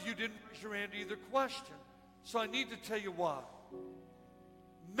 Because some of you didn't raise your hand to either question. So I need to tell you why.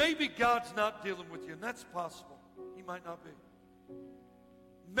 Maybe God's not dealing with you, and that's possible. He might not be.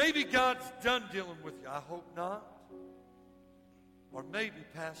 Maybe God's done dealing with you. I hope not. Or maybe,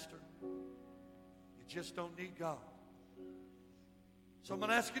 Pastor, you just don't need God. So I'm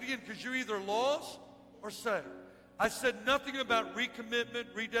going to ask it again because you're either lost or saved. I said nothing about recommitment,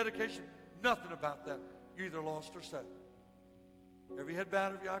 rededication, nothing about that. You're either lost or saved. Every head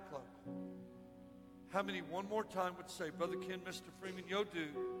bowed, every eye closed. How many one more time would say, Brother Ken, Mr. Freeman, yo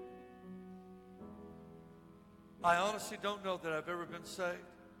dude, I honestly don't know that I've ever been saved.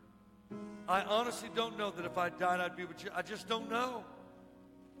 I honestly don't know that if I died I'd be with you. I just don't know.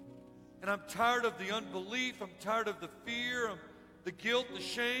 And I'm tired of the unbelief. I'm tired of the fear, the guilt, the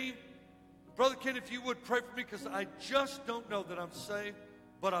shame. Brother Ken, if you would pray for me, because I just don't know that I'm saved,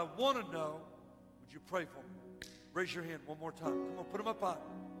 but I want to know. Would you pray for me? Raise your hand one more time. Come on, put them up high.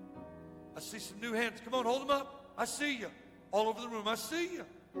 I see some new hands. Come on, hold them up. I see you. All over the room, I see you.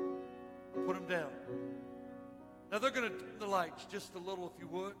 Put them down. Now they're going to dim the lights just a little, if you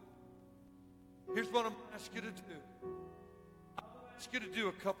would. Here's what I'm going to ask you to do. I'm going to ask you to do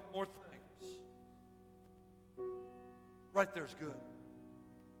a couple more things. Right there's good.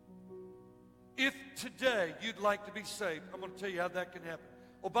 If today you'd like to be saved, I'm going to tell you how that can happen.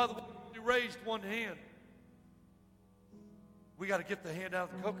 Oh, by the way, you raised one hand. We got to get the hand out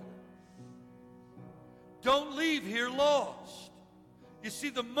of the coconut. Don't leave here lost. You see,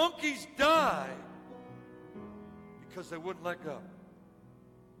 the monkeys died because they wouldn't let go.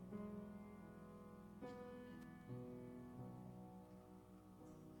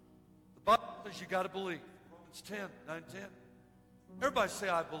 The Bible says you got to believe. Romans 10, 9, 10. Everybody say,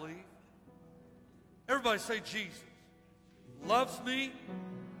 I believe. Everybody say, Jesus loves me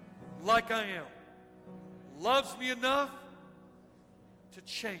like I am. Loves me enough to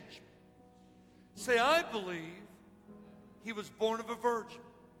change me. Say, I believe he was born of a virgin.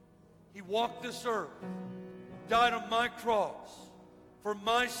 He walked this earth, died on my cross for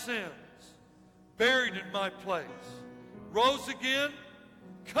my sins, buried in my place, rose again,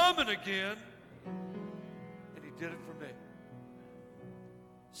 coming again, and he did it for me.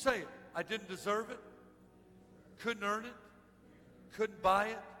 Say it. I didn't deserve it, couldn't earn it, couldn't buy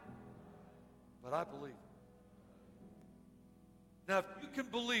it, but I believe it. Now, if you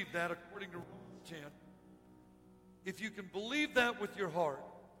can believe that according to Romans 10, if you can believe that with your heart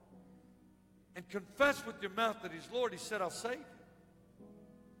and confess with your mouth that he's Lord, he said, I'll save you.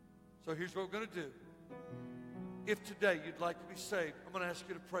 So here's what we're going to do. If today you'd like to be saved, I'm going to ask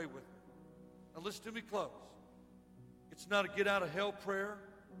you to pray with me. Now listen to me close. It's not a get out of hell prayer.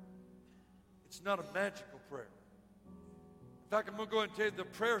 It's not a magical prayer. In fact, I'm going to go ahead and tell you the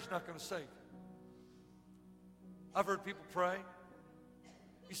prayer is not going to save you. I've heard people pray.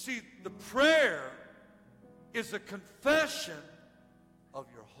 You see, the prayer is a confession of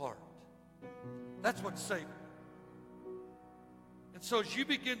your heart. That's what's saving you. And so as you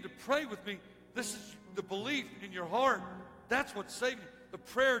begin to pray with me, this is the belief in your heart. That's what's saving you. The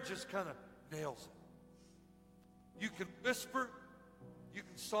prayer just kind of nails it. You can whisper. You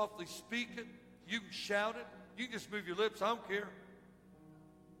can softly speak it. You can shout it. You can just move your lips. I don't care.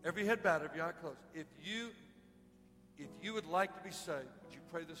 Every head bowed, every eye closed. If you would like to be saved, would you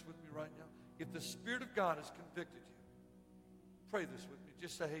pray this with me right now? If the Spirit of God has convicted you, pray this with me.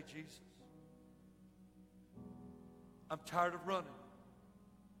 Just say, hey, Jesus, I'm tired of running.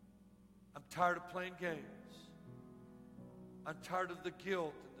 I'm tired of playing games. I'm tired of the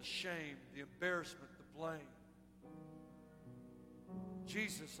guilt and the shame, the embarrassment, the blame.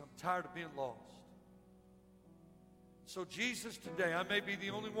 Jesus, I'm tired of being lost. So Jesus, today, I may be the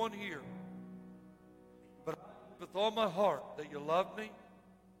only one here, but with all my heart that you love me,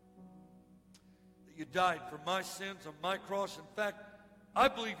 that you died for my sins on my cross. In fact, I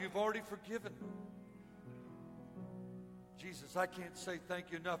believe you've already forgiven me. Jesus, I can't say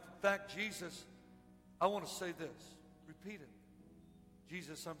thank you enough. In fact, Jesus, I want to say this. Repeat it.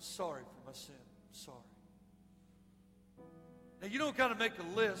 Jesus, I'm sorry for my sin. I'm sorry. Now, you don't got to make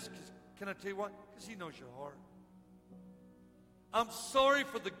a list. Can I tell you what? Because he knows your heart. I'm sorry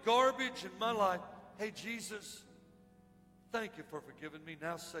for the garbage in my life. Hey, Jesus, thank you for forgiving me.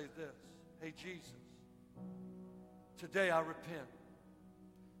 Now say this. Hey, Jesus, today I repent.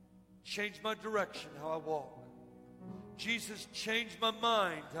 Change my direction, how I walk. Jesus, change my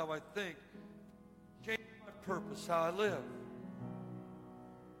mind, how I think. Change my purpose, how I live.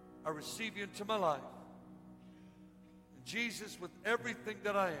 I receive you into my life. And Jesus, with everything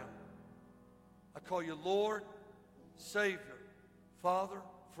that I am, I call you Lord, Savior, Father,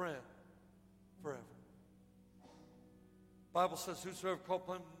 friend, forever. The Bible says, whosoever called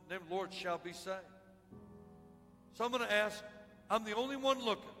upon the name of the Lord shall be saved. So I'm going to ask, I'm the only one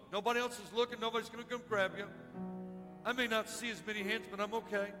looking. Nobody else is looking. Nobody's going to come grab you. I may not see as many hands, but I'm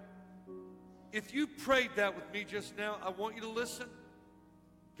okay. If you prayed that with me just now, I want you to listen.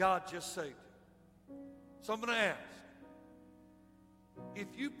 God just saved you. So I'm going to ask, If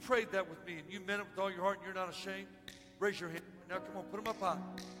you prayed that with me and you meant it with all your heart and you're not ashamed, raise your hand. Now, come on, put them up high.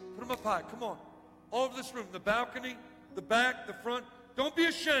 Put them up high. Come on. All over this room, the balcony, the back, the front. Don't be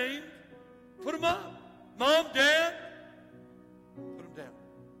ashamed. Put them up. Mom, Dad, put them down.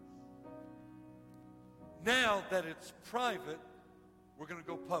 Now that it's private, we're going to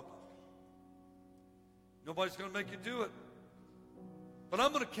go public. Nobody's going to make you do it. But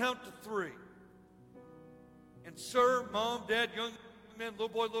I'm going to count to 3. And sir, mom, dad, young man, little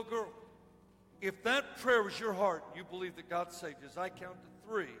boy, little girl, if that prayer was your heart, you believe that God saved you, as I count to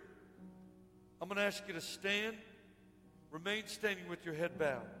 3, I'm going to ask you to stand, remain standing with your head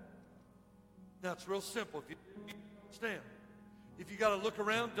bowed. Now, it's real simple. If you stand. If you got to look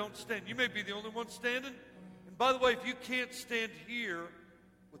around, don't stand. You may be the only one standing. And by the way, if you can't stand here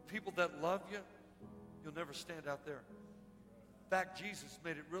with people that love you, you'll never stand out there. In fact, Jesus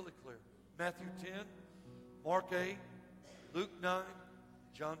made it really clear. Matthew 10, Mark 8, Luke 9,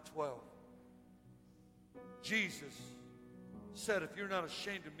 John 12. Jesus said, if you're not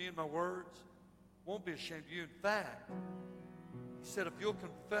ashamed of me and my words, won't be ashamed of you. In fact, he said, if you'll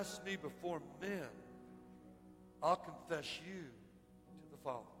confess me before men, I'll confess you to the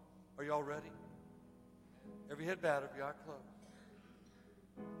Father. Are you all ready? Every head bowed, every eye closed.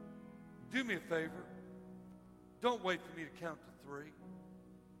 Do me a favor. Don't wait for me to count to 3.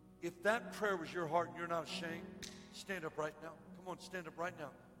 If that prayer was your heart and you're not ashamed, stand up right now. Come on, stand up right now.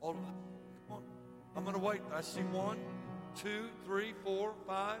 All of them. Come on. I'm going to wait. I see 1, 2, 3, 4,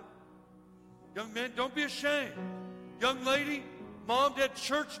 5. Young man, don't be ashamed. Young lady, mom, dad,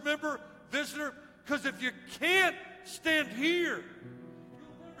 church member, visitor, because if you can't stand here,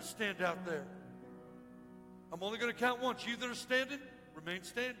 you'll never stand out there. I'm only going to count once. You that are standing, remain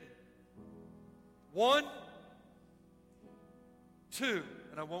standing. 1, 2,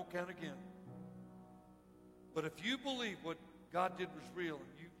 and I won't count again. But if you believe what God did was real and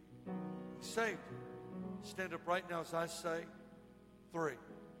you saved you, stand up right now as I say 3.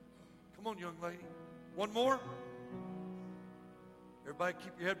 Come on, young lady. 1 more. Everybody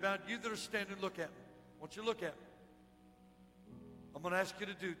keep your head bowed. You that are standing, look at me. I want you to look at me. I'm going to ask you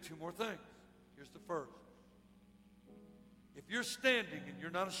to do 2 more things. Here's the first. If you're standing and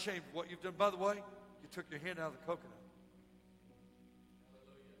you're not ashamed of what you've done, by the way, you took your hand out of the coconut.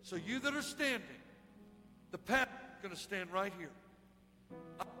 So you that are standing, the pastor is going to stand right here.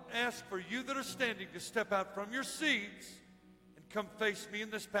 I ask for you that are standing to step out from your seats and come face me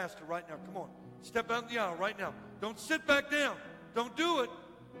and this pastor right now. Come on. Step out in the aisle right now. Don't sit back down. Don't do it.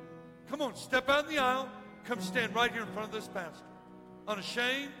 Come on. Step out in the aisle. Come stand right here in front of this pastor.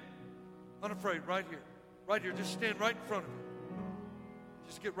 Unashamed, unafraid, right here. Right here. Just stand right in front of him.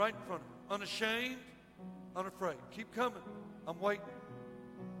 Just get right in front of him. Unashamed, unafraid. Keep coming. I'm waiting.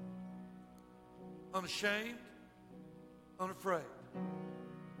 Unashamed, unafraid.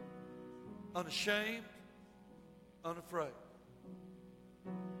 Unashamed, unafraid.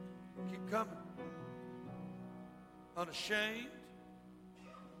 Keep coming. Unashamed,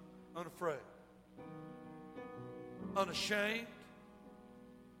 unafraid. Unashamed,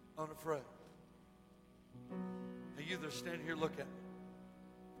 unafraid. Now you that are standing here, look at me.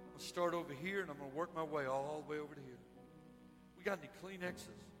 I'm going to start over here and I'm going to work my way all the way over to here. We got any Kleenexes?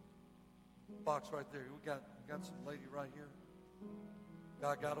 Box right there. We got some lady right here.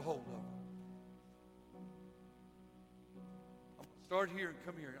 God got a hold of her. I'm going to start here and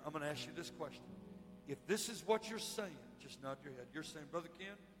come here. I'm going to ask you this question. If this is what you're saying, just nod your head. You're saying, Brother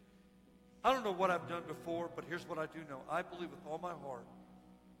Ken, I don't know what I've done before, but here's what I do know. I believe with all my heart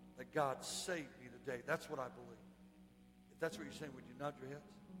that God saved me today. That's what I believe. If that's what you're saying, would you nod your heads?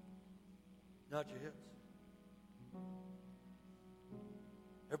 Nod your heads.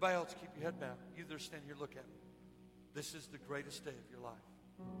 Everybody else, keep your head bowed. You that are standing here, look at me. This is the greatest day of your life.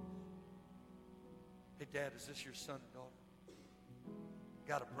 Hey, Dad, is this your son and daughter?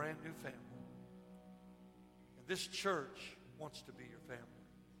 Got a brand new family. And this church wants to be your family.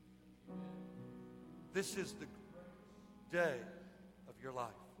 This is the day of your life.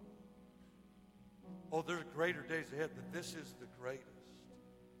 Oh, there's greater days ahead, but this is the greatest.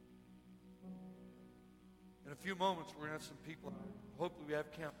 In a few moments, we're going to have some people. Hopefully we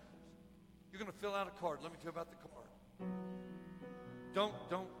have counselors. You're going to fill out a card. Let me tell you about the card.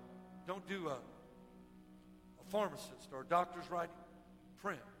 Don't do a pharmacist or a doctor's writing.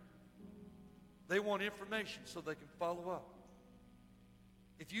 Print. They want information so they can follow up.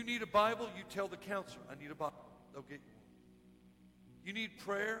 If you need a Bible, you tell the counselor, I need a Bible. They'll get you one. You need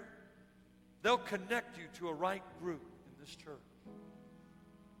prayer, they'll connect you to a right group in this church.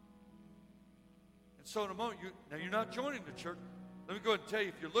 And so in a moment, now you're not joining the church. Let me go ahead and tell you,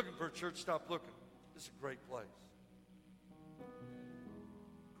 if you're looking for a church, stop looking. This is a great place.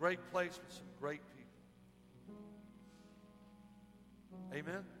 great place with some great people.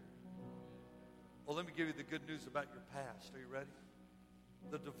 Amen? Well, let me give you the good news about your past. Are you ready?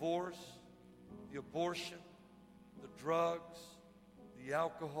 The divorce, the abortion, the drugs, the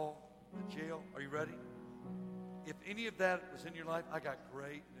alcohol, the jail. Are you ready? If any of that was in your life, I got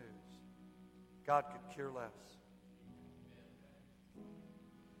great news. God could care less.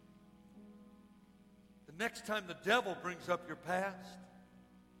 The next time the devil brings up your past,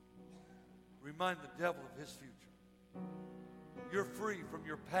 remind the devil of his future. You're free from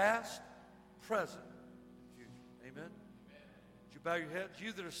your past, present, and future. Amen? Would you bow your heads?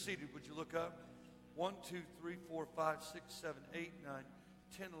 You that are seated, would you look up? 1, 2, 3, 4, 5, 6, 7, 8, 9,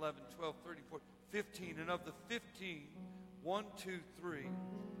 10, 11, 12, 13, 14, 15. And of the 15, 1, 2, 3,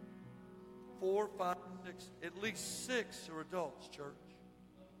 4, 5, 6, at least 6 are adults, church.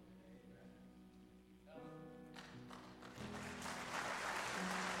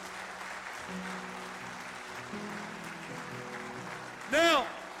 Now,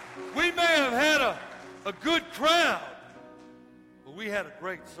 we may have had a good crowd, but we had a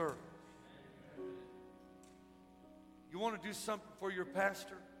great service. You want to do something for your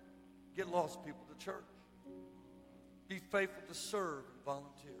pastor? Get lost people to church. Be faithful to serve and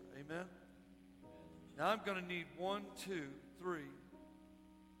volunteer. Amen? Now, I'm going to need 1, 2, 3,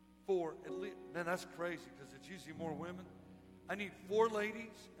 4, at least. Man, that's crazy because it's usually more women. I need 4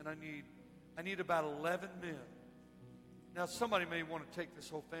 ladies, and I need about 11 men. Now, somebody may want to take this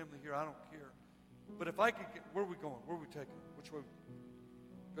whole family here. I don't care. But if I could get, where are we going? Where are we taking? Which way?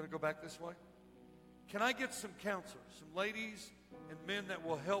 Going to go back this way? Can I get some counselors, some ladies and men that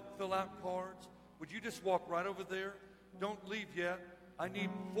will help fill out cards? Would you just walk right over there? Don't leave yet. I need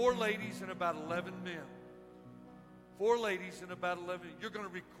 4 ladies and about 11 men. 4 ladies and about 11 men. You're going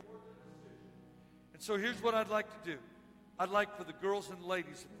to record. And so here's what I'd like to do. I'd like for the girls and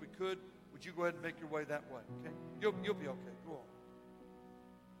ladies, if we could, would you go ahead and make your way that way? Okay? You'll be okay. Go on.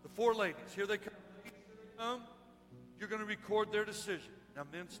 The 4 ladies, here they come. You're going to record their decision. Now,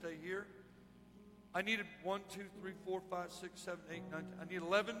 men, stay here. I needed 1, 2, 3, 4, 5, 6, 7, 8, 9, 10. I need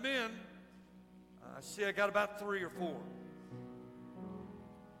 11 men. I see I got about 3 or 4.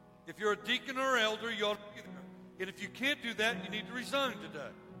 If you're a deacon or elder, you ought to be there. And if you can't do that, you need to resign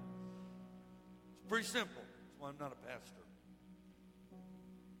today. It's pretty simple. That's why I'm not a pastor.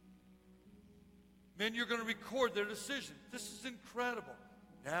 Men, you're going to record their decision. This is incredible.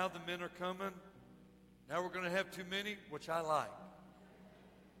 Now the men are coming. Now we're going to have too many, which I like.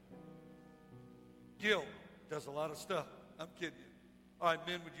 Gil does a lot of stuff. I'm kidding you. All right,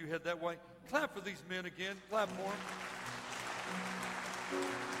 men, would you head that way? Clap for these men again. Clap for them.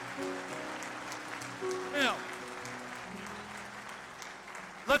 Now,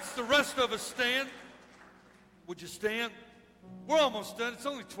 let's the rest of us stand. Would you stand? We're almost done. It's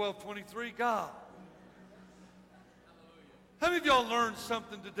only 12:23. God. How many of y'all learned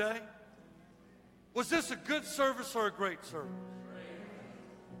something today? Was this a good service or a great service?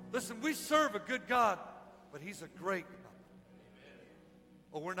 Listen, we serve a good God, but He's a great God.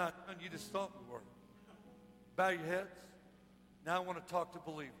 Oh, we're not done. You just thought we were. Bow your heads. Now I want to talk to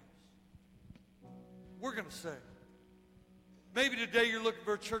believers. We're going to sing. Maybe today you're looking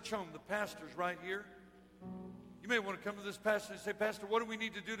for a church home. The pastor's right here. You may want to come to this pastor and say, Pastor, what do we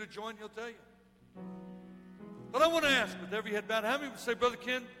need to do to join? He'll tell you. But I want to ask, with every head bowed, how many would say, Brother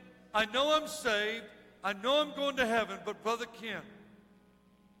Ken, I know I'm saved. I know I'm going to heaven, but Brother Ken,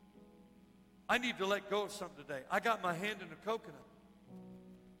 I need to let go of something today. I got my hand in a coconut.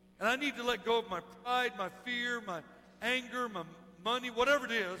 And I need to let go of my pride, my fear, my anger, my money, whatever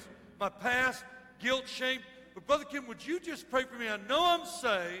it is, my past, guilt, shame. But Brother Ken, would you just pray for me? I know I'm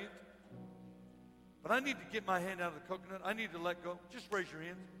saved, but I need to get my hand out of the coconut. I need to let go. Just raise your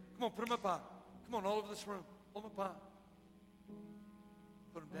hands. Come on, put them up high. Come on, all over this room. Hold them up high.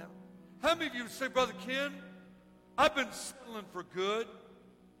 Put them down. How many of you would say, Brother Ken, I've been settling for good.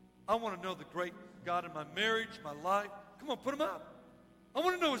 I want to know the great God in my marriage, my life. Come on, put them up. I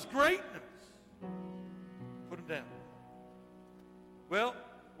want to know His greatness. Put them down. Well,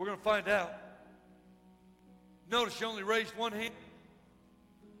 we're going to find out. Notice you only raised one hand.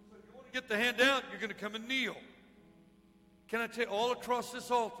 So if you want to get the hand out, you're going to come and kneel. Can I tell you, all across this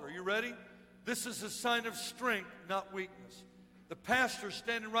altar, are you ready? This is a sign of strength, not weakness. The pastor's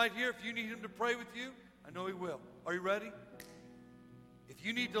standing right here. If you need him to pray with you, I know he will. Are you ready? If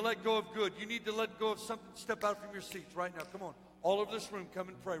you need to let go of good, you need to let go of something, step out from your seats right now. Come on. All over this room, come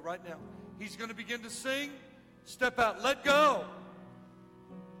and pray right now. He's going to begin to sing. Step out. Let go.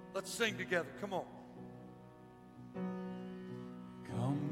 Let's sing together. Come on.